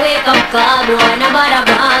is a wake-up call, boy, no bother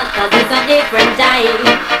ball, cause it's a different time.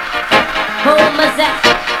 Who am I say?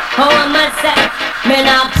 Who am I say? Me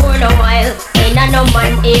not pour no while, ain't a no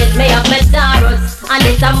man age, me up my sorrows. And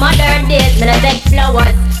it's a modern days, me not take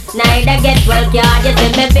flowers. Neither get well card, you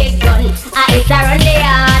see me big gun. It's a run the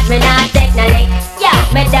heart, me not take no lick. Yeah,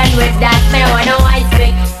 me done with that, me don't want no ice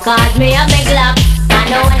pick. Cause me a big lock, I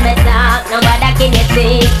know when me talk, nobody can you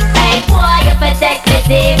see. Hey boy, if I take me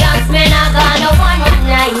serious, me not gonna one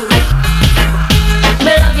night.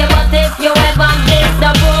 Me love you, but if you ever miss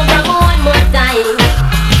the program one more time,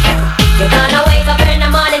 you're gonna wake up in the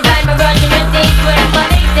morning, find me brushing your teeth with my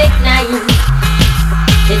big thick knife.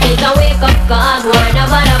 This is a wake up call, boy, no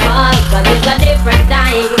matter what, cause it's a different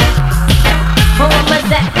time. Who am I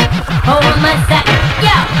say? Who am I say?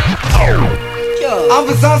 Yeah.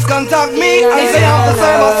 Officers contact me and say I have to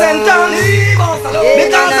serve a sentence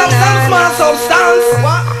because of some small substance.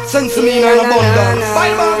 Sense to me in abundance.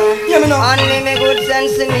 Hear me now.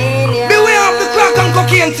 Beware of the crack and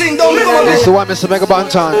cocaine thing. Don't come on. This is the one, Mr. Mega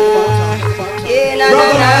Banton.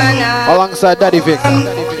 Alongside Daddy Vic.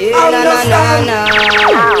 Understand?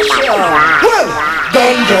 Well,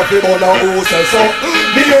 don't drop him on a who say so.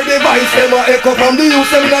 The hear the voice them a echo from the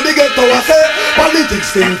youth them inna the ghetto a say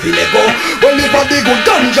politics thing fi let go. Well if a the good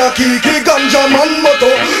ganja kiki ganja man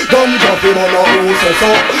motto, don't drop him on a who say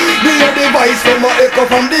so. The hear the voice them a echo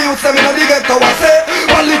from the youth them inna the ghetto a say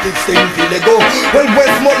politics thing fi let go. Well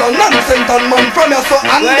Westmoreland nonsense and man from your so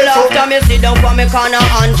and well so. After me sit down for me corner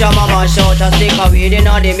and jam a mash out a stick of weed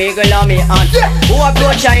inna the middle of me hand. Who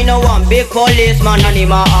approach I know one big policeman and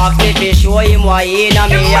him a ask me fi show him why he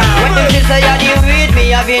inna me hand. When him say say a the weed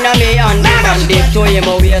me have inna me hand, man big to him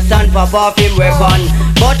a waist and pop off him weapon.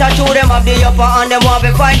 But I show them have the upper and them want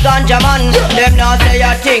to fight ganja man. Them not say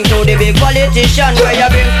a thing to the big politician. Where you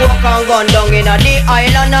bring coke and gun down in a the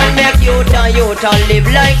island and make youth and live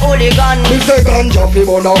like hooligan. Me say ganja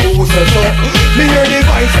people now who say so. Me hear the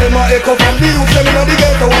voice them a echo from the youth them inna the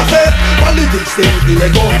ghetto a say politics them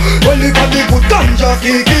illegal. Well look at the good ganja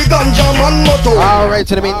kiki ganja man motto. Alright,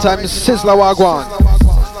 in the meantime, Sizzla Wagwan.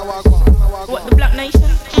 What the Black Nation?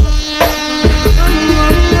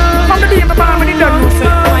 From the day of the bomb with the done,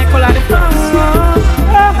 I call her the first.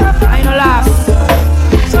 I know last.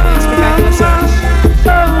 So it's the guy who says,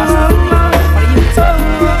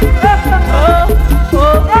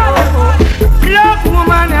 love,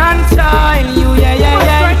 woman and child, you,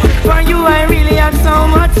 yeah. For you I really have so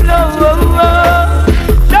much love.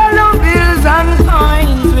 Dollar bills and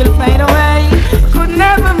coins will fade away. Could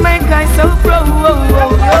never make I so proud.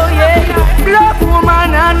 Love,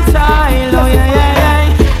 woman and child, oh yeah.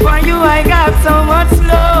 For you I got so much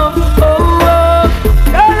love.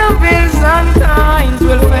 Dollar bills and coins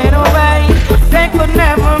will fade away. They could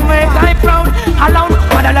never make I proud. Alone,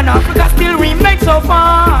 motherland Africa still remains so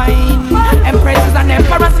fine. Empresses and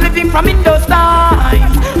emperors living from in those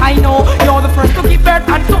times. I know you're the first to give birth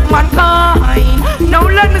and took mankind. Now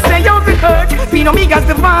let me say you'll be hurt, being Omega's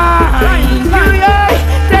divine.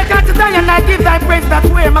 Take out to die and I give thy praise. That's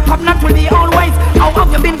where my cup will be always. How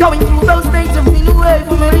have you been going through those days? I've been away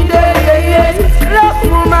for many days. Love,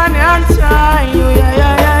 woman and child,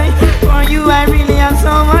 yeah. For you I really have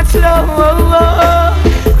so much love.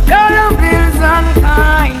 Dollar bills and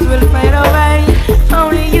kinds will fade away.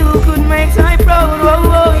 Only you could make my proud,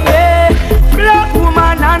 yeah. Black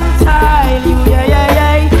woman and child, you,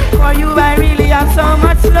 yeah. For you I really have so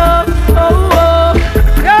much love,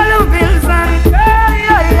 Dollar bills and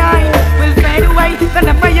kinds will fade away.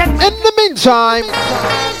 In the meantime,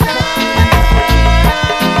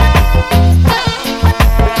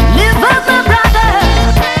 live up my brother,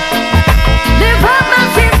 live up my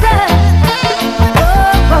sister.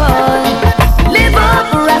 Live up,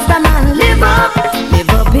 Rastaman, live up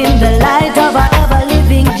in the light of our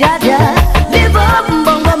ever-living Jaja. Live up,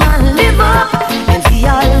 Bongo Man, live up, and see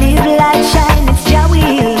our live light shine, it's Jawi.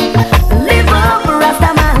 Live up,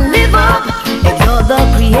 Rastaman, live up, exalt the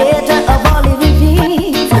creator of all living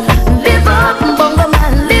things. Live up, Bongo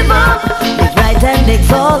Man, live right and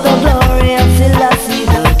exalt the glory of Selassie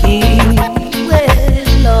the King. Well,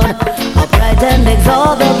 Lord, upright and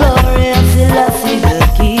exalt the glory of Selassie the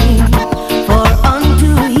King. For unto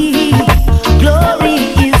He glory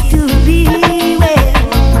is to be. Well,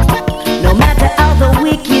 no matter how the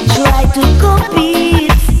wicked try to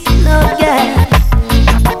compete, Lord, yeah.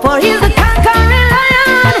 For He's the conquering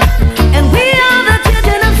lion, and we are the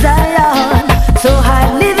children of Zion. So high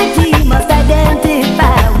liberty must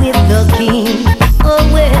identify with the King. Oh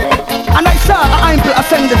well. And I saw an angel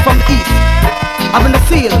ascended from the east, having the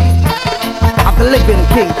seal of the living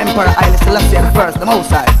King, Emperor Haile Selassie I, the Most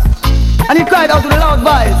High. And he cried out with a loud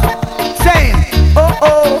voice, saying,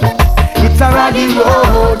 oh, it's a raggy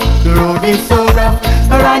road, the road is so rough.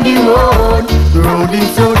 A raggy road, the road is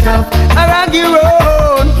so tough. A raggy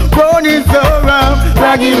road is so rough.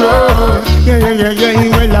 Raggy road, yeah,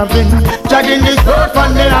 we're loving. Dragging this road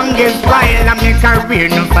from the longest while. I make a career,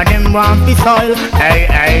 none for them want the soil.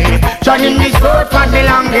 Hey, dragging this road for the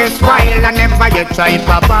longest while. And never you try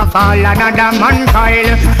Papa fall another man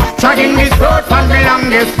coil. Dragging this road for the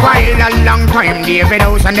longest while. A long time David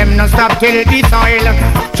House and them no stop till the soil.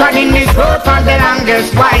 Dragging this road for the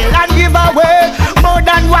longest while. And give away more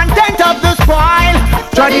than 1/10 of the spoil.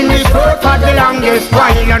 Dragging this road for the longest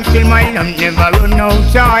while. Until my lamp never run out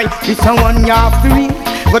joy. It's a 1 year free.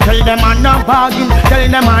 Go tell them I'm not bargain, tell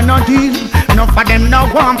them I'm not deal. Enough of them now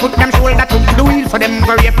want put them shoulder to the wheel. For them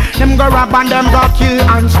go rape, them go rob and them go kill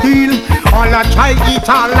and steal. All a try eat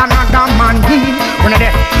all another man heal. When a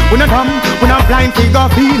deaf, when a dumb, when a blind figure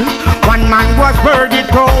feel. One man was buried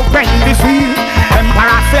to bend the seal.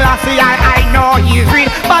 Emperor Selassie, I know he's real.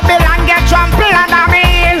 Babylon get trampled on a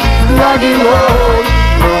meal. Raggy road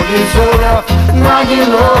is so rough. Raggy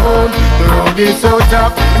road is so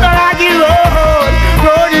tough. Raggy road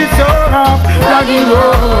is so rough. Raggy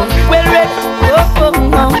road.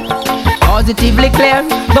 Positively clear,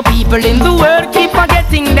 the people in the world keep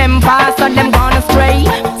forgetting them past and them gone astray.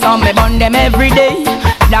 Some may burn them every day.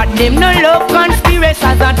 That them no love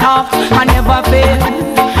conspiracies at all and never fail.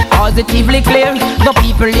 Positively clear, the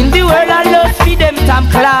people in the world are lost for them top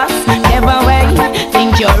class. Never way,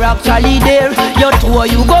 think you're actually there. Your tour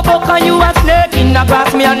you go back and you a snake in the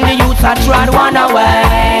grass. Me and the youths are tried one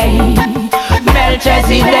away.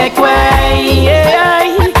 Melchizedek way,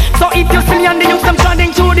 yeah. So if you see me and the youths I'm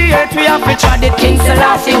trotting through the earth, we have to trod it King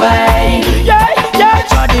Selassie way. Yeah,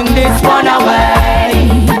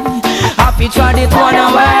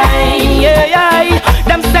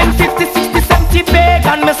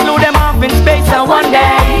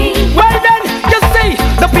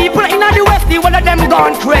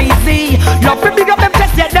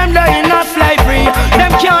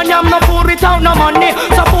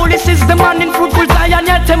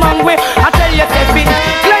 mighty man way. I tell you, step in,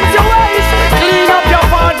 cleanse your ways, clean up your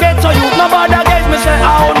heart, get so you nobody against me say,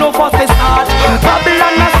 oh no fuss this heart.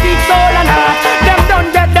 Babylon must speak soul and heart. Them don't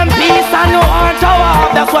get them peace and no heart to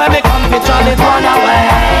walk. That's why me come to try to run away.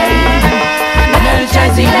 Then shall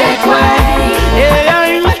see that way.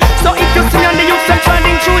 Yeah. So if you see on the youth and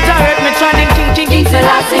trending through the earth, me trending king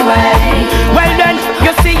Selassie way. Well then,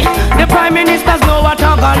 you see, the prime ministers know what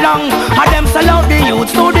I got long. And them sell out the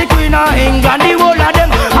youths to the Queen of England. The whole of them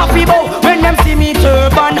happy bow when them see me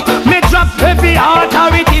turban. Me drop every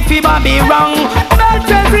authority fi be wrong. Bad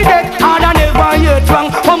president, hard and never yet wrong.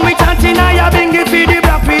 When we chanting I bring it for the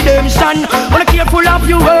black redemption. Wanna careful of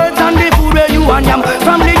your words and the food where you and them.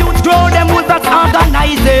 From the youth grow them with that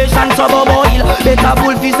organization. So boil, better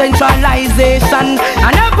bull for centralization.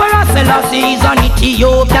 And Emperor Selassie is an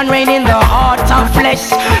Ethiopian reign in the heart of flesh.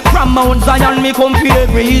 From Mount Zion me come for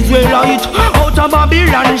every Israelite. Out of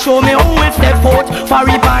Babylon show me how it step out for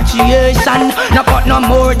repatriation. No cut no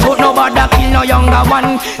more throat, nobody kill no younger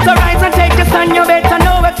one. So rise and take a stand, you better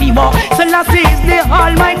know what he walk. Selassie is the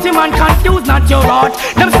almighty man, confuse not your heart.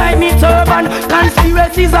 Them side me turban,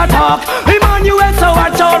 conspiracies are talk. Emmanuel so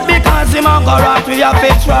watch out because him and go rock with your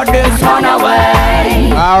face for this run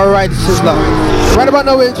away. Alright, Sizzla. Right about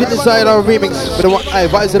now we're into the side of remix for the one I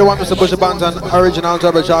advise the one Mr. Bush Bands and original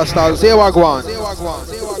Turbocharged styles. Here we go on.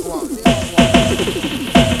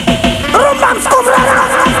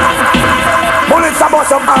 Bullets are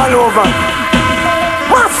bust up all over.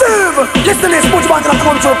 Massive! Listen to this, Bush Bands and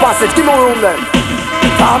Control Passage. Give me room then.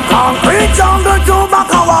 From concrete jungle to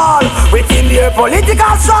back a wall, within their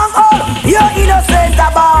political stronghold, your innocent a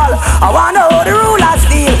ball. I wanna hold the ruler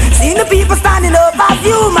still, see the people standing up as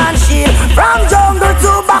human shield. From jungle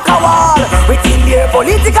to back a wall, within their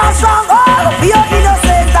political stronghold, your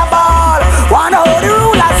innocent a ball. Wanna hold the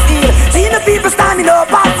ruler still, see the people standing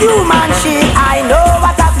up as human shield. I know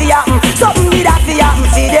what has to happen, something did have to happen.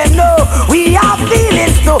 See them know we have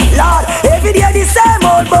feelings too, Lord. Every day the same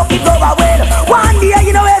old bucket go away. One day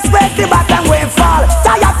you know expect the bottom when fall.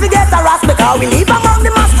 Tired to get harassed because we live among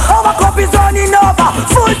the mass. Our cup is running over,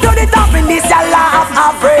 full to the top in this law of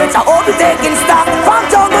average. I hope you taking stock from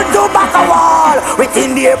jungle to back a wall.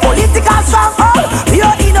 Within the political stronghold,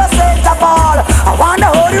 pure innocent of all. I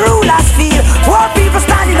wonder how the rulers feel. Poor people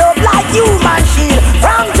standing up like human shield.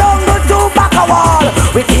 From jungle to back a wall.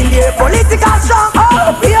 Within the political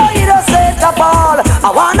stronghold, pure innocent of all. I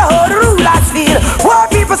wonder how the rulers feel. Poor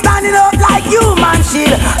people standing up like human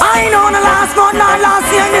shield. I know the last month, not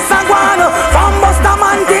last year in the Saguano. From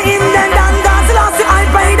Bustamante, Indian, and Gazi, I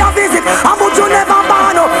paid a visit. And but you never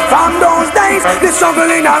ban. From those days, the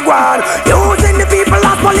struggle in Aguan. Using the people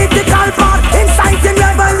as political part, inciting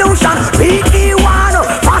revolution. PT1,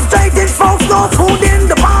 frustrated folks, no food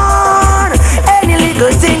in the barn. Any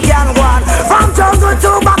little thing can go on. From jungle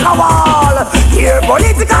to back a wall. Here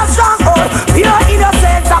political stronghold, pure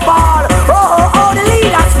innocent of all. Oh, the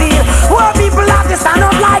leaders feel. Where people have to stand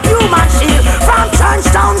up like human shield. From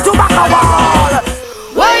Trenchtown to back a wall.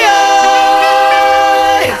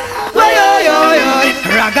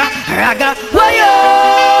 Raga, raga,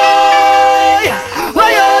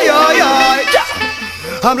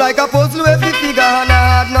 I'm like a puzzle with the figure and a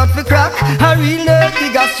hard nut for crack. A real nerd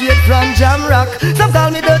figure straight from jam rock. Some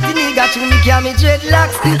call me dirty nigga, chew me carry me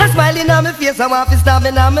dreadlocks. A smiling on me face, I'm off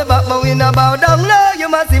stabbing on me back. But we no bow down low, you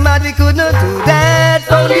must be mad we could not do that.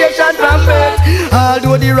 Foundation from birth,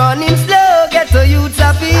 although the running slow, get to youths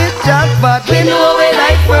a beat jackpot. We know we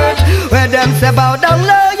like work, where them say bow down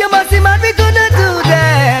low, you must be mad we could not do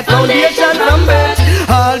that. Foundation from birth,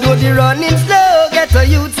 although the running slow, get to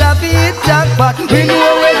youths a beat jackpot. We know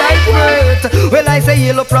we like work. Well I say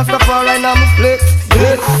yellow Rastafari and I'm flex,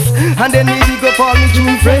 yes. And then we big up all my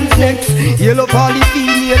true friends next. Yellow poly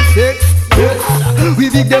female sex, yes. We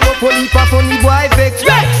big them up only for funny boy vex,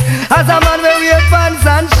 yes. As a man we wear pants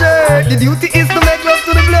and shirt, the duty is to make love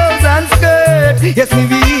to the blouse and skirt. Yes me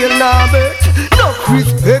real Norbert, no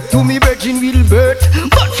respect to me virgin Wilbert.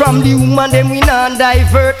 But from the woman them we non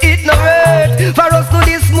divert. It no hurt for us to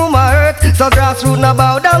this mama hurt. So grassroots no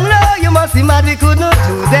bow down low, you must be mad we could not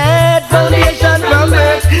do that. Foundation from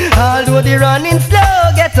birth, although the running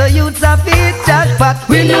slow, get a youths a fit jackpot.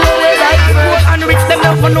 We know we like poor and rich, them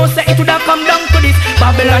never know say it would have come down to this.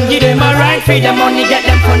 Babylon give them a right alright, feed them money, get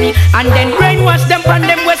them funny, and then brainwash them on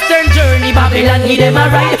them western journey. Babylon give them a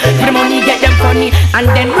ride, for the money get them funny, and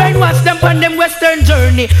then brainwash them on them western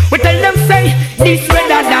journey. We tell them say, this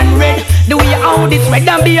redder than red, the way how this red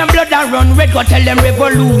and be and blood and run red. Go tell them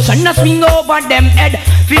revolution, a swing over them head.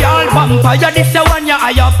 For all vampire, this a one ya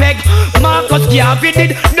higher peg. Marcus Garvey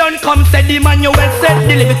did, don't come said the man you well said.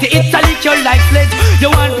 The liberty, it's a lick your life sledge. You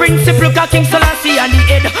want principle, King Selassie and the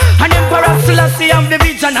head, and Emperor Selassie have the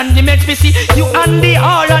vision and the meds. We see you and the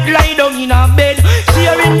all that lie down in a bed,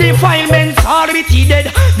 sharing defilements, already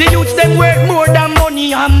dead. The youths them worth more than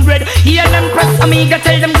money and bread. Hear them press amiga,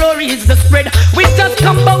 tell them glory is the spread. We just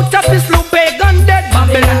come out of this loop, pagan dead.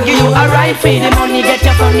 Babylon give you a right, feed the money, get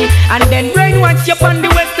your funny, and then brainwash you on the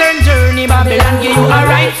western journey. Babylon give you a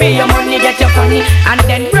right, feed your money, get your funny, and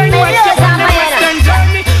then brainwash you on the western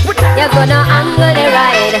journey. You're gonna angle the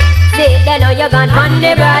ride, see they know you're gone on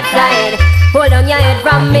the broadside. Pull on your head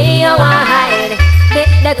from me, you want hide. Hit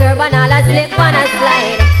the curb and all a slip and a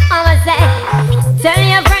slide. I'ma say, tell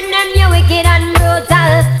your friend them you wicked and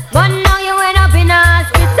brutal, but now you end up in a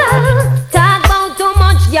hospital. Talk about too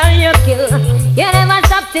much, girl, you kill. You never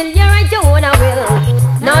stop till you write your own will.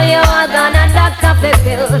 Now you are gonna doctor for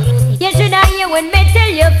pill. You should have hear when me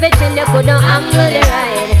tell you fit till you couldn't angle the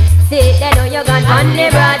ride. See, they know you're gone on the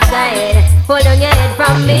broadside. Pull on your head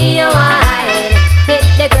from me, you want hide. Hit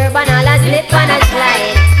the curb and all a slip and a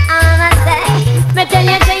slide. I'ma say, me tell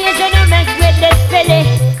you shouldn't mess with this filly,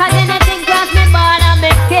 cause anything cross me ball and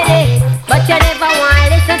me kitty. But you never want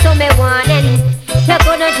listen to me warning. You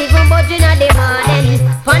couldn't even budge in the morning.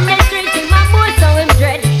 On the street, see my boy so him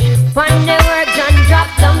dread. On the work and drop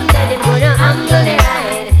some dead. Him gonna angle the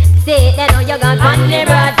ride. See, they know you gone on the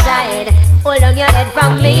broadside. Hold on your head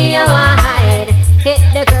from me, you want hide. Hit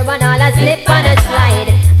the curb and all a slip and a slide.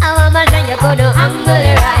 I want my friend, you couldn't angle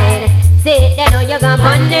the ride. See, they know you gone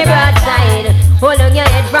on the broadside. Hold on your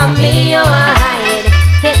head from me, you want hide.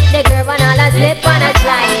 Hit the curb and all a slip and a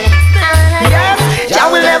slide. Yes, Jah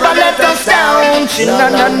will never let us down.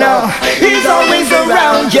 No, He's always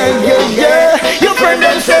around. Yeah. Your friend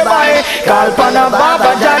them say bye. Call Pana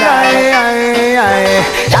Baba Janai.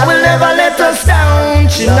 Jah will never let us down.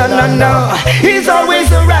 No, He's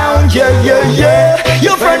always around. Yeah.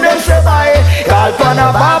 Your friend them say bye. Call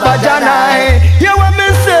Pana Baba Janai. You want me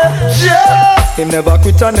say, Jah? Him never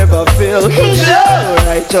quit and never fail. Jah,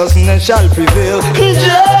 righteousness shall prevail.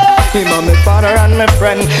 Jah. Him and my father and my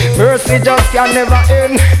friend. Mercy just can never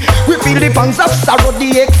end. We feel the pangs of sorrow,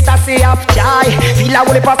 the ecstasy of joy. Feel a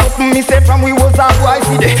whole pass up me say from we was a boy.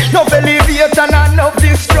 See the no elevation and no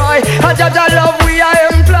destroy. A Jaja love we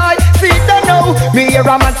I employ. See they know me hear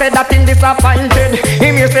a man say that him disappointed.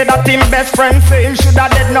 Him here say that him best friend say him shoulda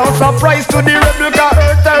dead. No surprise to the rebel cause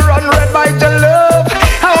earth a run red by the love.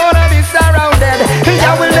 I wanna be surrounded.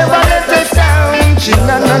 Jah will never let us down.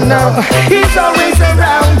 No. He's always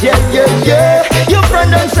around. Yeah. Your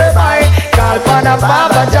friend don't say bye. Call Pana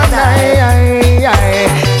Baba Janai.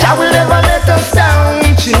 Jah will never let us down.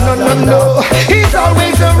 No. He's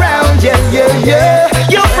always around. Yeah.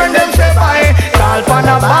 Your friend don't say bye. Call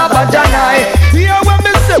Pana Baba Janai. Yeah, when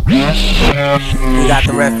me say. We got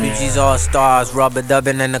the Refugees All Stars, Rubber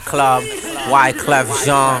Dubbin in the club. Wyclef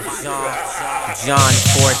Jean, John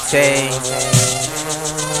Forte,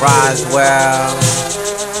 Roswell.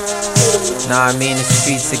 Nah, I mean the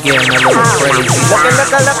streets are getting a little crazy.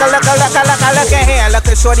 Look at here, look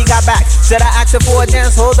at shorty got back. Said I asked her for a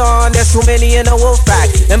dance, hold on, there's too many in the wolf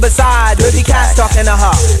pack. And besides, dirty cats talking to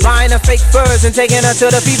her, buying her fake furs and taking her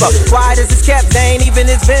to the fever. Why does this kept? They ain't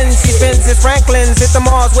even his Benz. She spends his Franklin's, hit the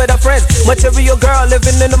malls with her friends. Material girl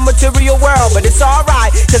living in the material world, but it's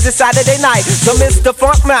alright, cause it's Saturday night. So Mr.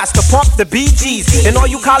 Funk Master, pump the BGs. And all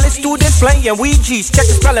you college students playing Ouija's.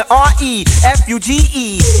 Check the spelling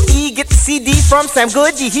R-E-F-U-G-E. E, get the CD from Sam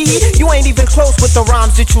Goody. You ain't even close with the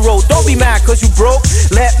rhymes that you wrote. Don't be mad cause you broke.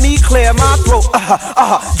 Let me clear my throat.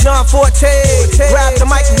 John Forte, grab the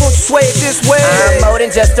mic and won't you sway it this way. I'm more than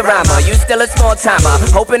just a rhymer. You still a small timer.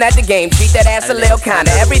 Hoping at the game, treat that ass a little kinda.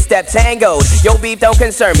 Every step tangoed. Your beef don't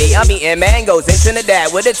concern me. I'm eating mangoes in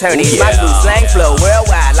Trinidad with attorneys. My blue slang flow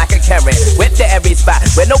worldwide like a Karen. Whip to every spot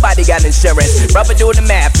where nobody got insurance. Rubber do the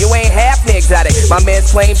math. You ain't half the exotic. My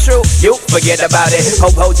man's claim true. You forget about it.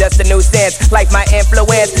 Ho, just a new stance. Like my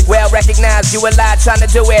influence. Well recognized. You a lie trying to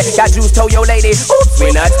do it. Got juice, told your lady. Ooh,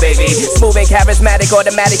 sweet nuts, baby. Smooth and charismatic,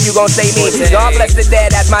 automatic. You gon' say me. God bless the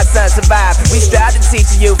dead as my son survive. We strive to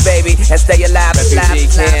teach you, baby, and stay alive. Refugee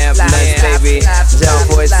camp, nuts, baby. John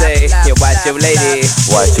always say, you watch your lady.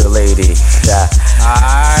 Watch your lady. Yeah.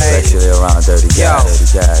 Alright. Especially around dirty guy.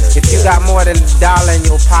 If you got more than $1 in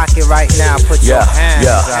your pocket right now, put your hands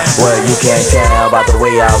up. Well, you can't tell by the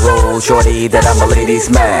way I roll, shorty, that I'm a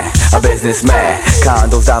ladies' man, a businessman.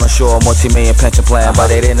 Condos down the shore, multi-million pension plan,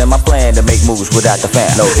 but it ain't in my plan to make moves without the fam.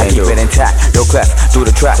 No, I keep it intact. Yo, Clef, do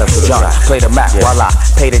the trap. John, play the Mac while I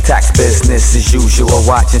pay the tax. Business as usual.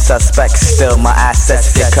 Watching suspects, still my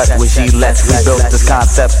assets get cut with Gillettes. We built this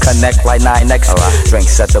concept, connect like 9X.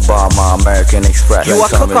 Drinks at the bar, my American Express. You a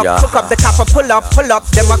cook up, the copper, pull up,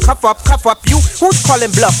 them a cuff up. You, who's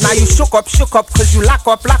calling bluff? Now you shook up, cause you lock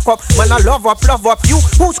up. Man, I love up, you,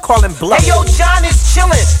 who's calling bluff? Hey yo, John is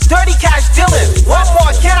chillin', dirty cash dealin'. What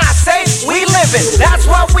more can I say? We livin', that's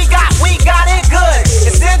what we got it good.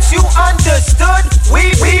 And since you understood,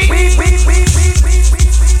 we.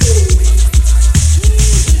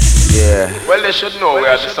 Yeah. Well, they should know we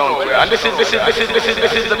are the sound clear. And this is the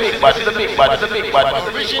big bad, the big bad.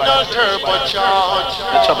 Original turbocharge.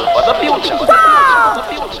 The trouble for the future.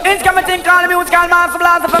 It's coming to call the musical master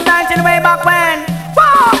blaster from 19 way back when.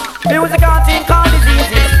 Musical team called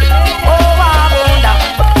diseases. Oh, wabunda.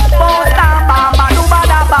 Boom, down, bamba, dooba,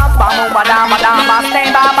 da, bamba, mumba, damba, damba, stay,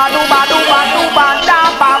 bamba, dooba, dooba, dooba, da,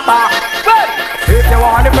 bamba. Good. If you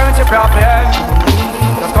want the friendship problem,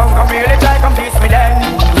 just come really try, come teach me then.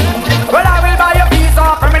 Well, I will buy a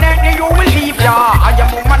visa permanently, you will leave ya. And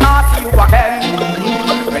your mama not see you again.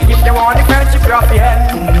 Well, if you want the friendship problem,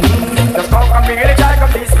 just come really try,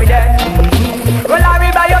 come teach me then. Well, I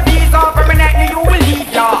will buy a visa permanently, you will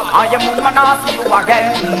leave ya. And your mama not see you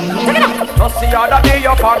again. Check it out. Just the other day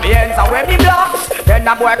you come here and wear me blocks. Then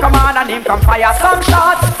a boy come on and him come fire some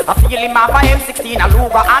shots. I feel him have a M16, a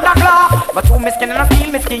Luger and a Glock. But who me skin and I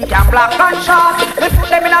feel me skin can block gunshots. Me put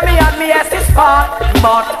them in a me and me yes is spot.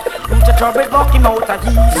 But put your trouble buck him out of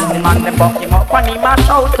ease. The man them buck him up and him a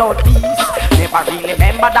shout out peace. Never really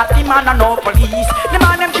remember that the man a no police. The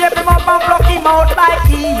man them tape him up and block him out like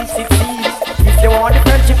keys. It sees. If you want the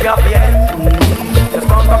friendship you have the end, just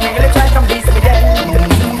come really try come beat me then.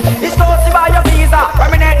 It's no see by your visa,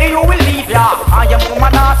 permanently you will leave ya. And your mama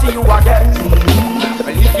not see you again.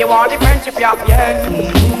 Well, if you want the friendship you have the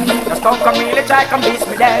end, just come really try come beat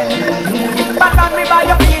me then. But on me by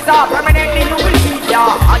your visa, permanently you will leave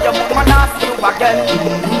ya. And your mama not see you again.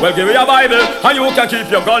 Well, give me a Bible, and you can keep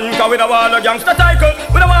your gun. Cause we don't want a gangster cycle.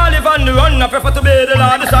 We don't want to live on the run. I prefer to be the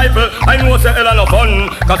Lord disciple. I know say hell no fun.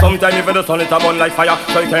 Cause sometimes even the sun it a burn like fire.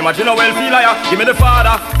 So you can imagine how well feel higher. Give me the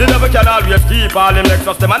father. The devil can always keep all him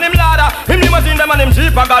Lexus, them and him ladder. Him limousine, them and him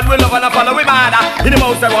jeep. And God will love and I follow we matter. In the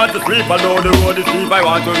house I want to sleep. Although the road is steep, I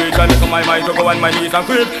want to reach. I make up my mind to go on my knees and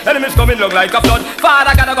creep. Enemies coming look like a flood.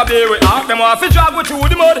 Father gotta go be with half them off. He drag with through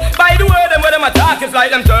the mud. By the way, them when them attack, it's like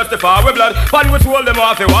them thirsty for with blood. But we hold them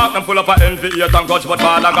off, they walk them full of envy, hate and grudge. But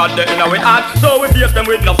Father God, they in our heart. So we face them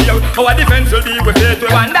with no fear. Our defense will be with faith.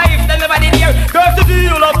 We wonder if them never did hear. Curse to see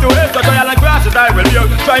you love to hate. So trial and crashes I will hear.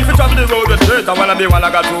 Trying to travel the road straight. I wanna be one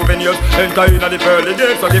I got souvenirs. Enter in the pearly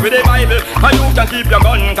gate. So give me the Bible. And you can keep your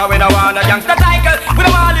gun. Cause we don't want a gangster cycle. We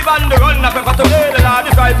don't want to live on the run. I prefer to play the Lord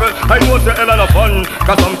disciple. I know say hell and fun.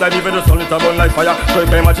 Cause sometimes even the sun it a burn like fire. So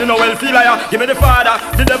you can imagine how well feel higher. Give me the father.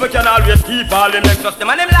 The devil can always keep all them Lexus,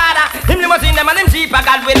 them and them ladder. Him limousine, them and them jeep.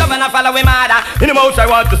 God will love and I follow him harder. In the house I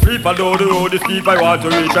want to sleep. Although the road is steep, I want to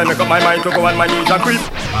reach. I make up my mind to go on my knees and creep.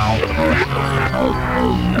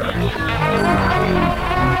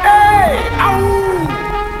 Hey, ow!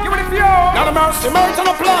 Give it a few. Now the mercy, and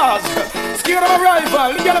applause. Scared of a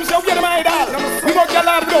rival, you get himself, get him idol. We got your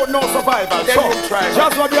lad without no survival. So,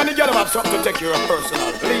 just what you want to get him have something to take care of personal.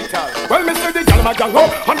 Lethal. Well, Mr. The gal ma gang up,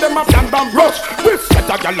 and them a plan bam rush. We set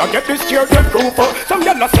a gal get this scared them proof. Some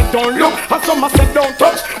gal said don't look, and some a said don't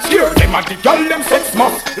touch. Scared them a the gal them 6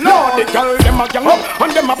 months. Lord, the gal them a gang up,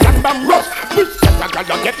 and them a plan bam rush. We set a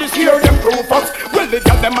gal get this scared them proof. Well, the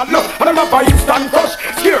gal them a look, and them a buy instant crush.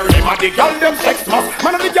 Scared them a the gal them 6 months.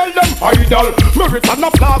 Man of the gal them idol. Merit and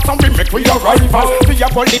applause, and we make we rival. We a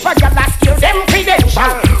go live a gal a steal them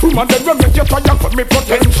credential. Woman them remit you try and put me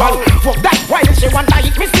potential. Fuck that while she want to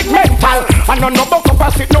eat me sick mental. And none of the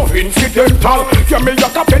capacity no incidental. You me a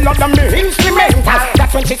capella than me instrumental.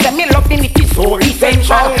 That's when she say me love me it is so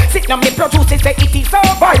essential. Sit now me produce it say it is so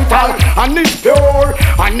vital. And it's pure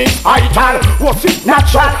and it's vital. What's it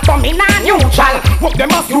natural for me not neutral. What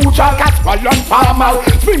them as neutral casual and formal.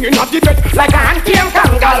 Swinging at the bed like a anti-M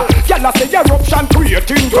kangal. Y'all say eruption create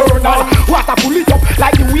internal. Water pull it up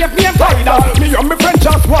like the wave named tidal. Me and my friend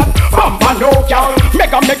just one Bamba no gal.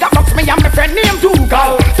 Mega box me and my friend named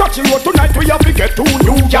Dougal. Touching road tonight we have to get to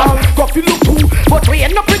New Gal. Coffee look too, but we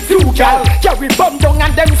end up with two gal. Yeah we bum down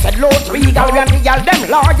and them said low regal. We and the gal them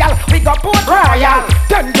loyal. We got Port Royal.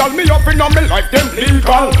 nothing on me life, them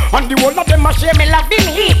legal. And the whole of them a share me love them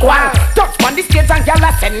equal. Touch on the stage and gyal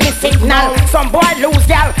a send me signal. Some boy lose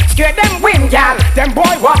gyal, scare them win gyal. Them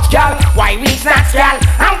boy watch gyal, why we snatch gyal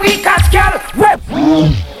and we catch gyal.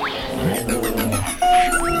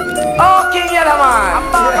 Oh, King Yellow Man.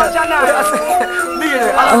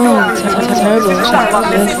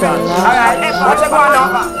 Alright, what's going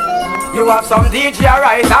on? You have some DJ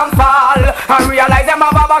rise and fall and realize them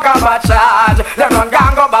have a bag of a charge. Them run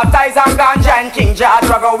gang go baptize and ganja and King George.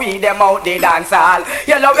 We go weed them out the dance hall.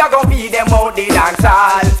 Yellow we go weed them out the dance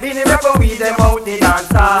hall. Beanie we go weed them out the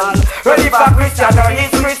dance hall. Ready for Christian or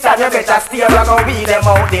his Christian, you better stay. We go weed them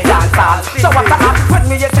out the dance hall. So what happen when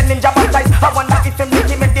me send him to baptize? I wonder if him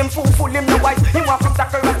make him fool him no wise. He want from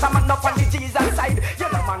Zacharias, I'm not on the Jesus side.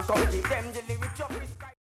 Yellow man come give them the lyrics.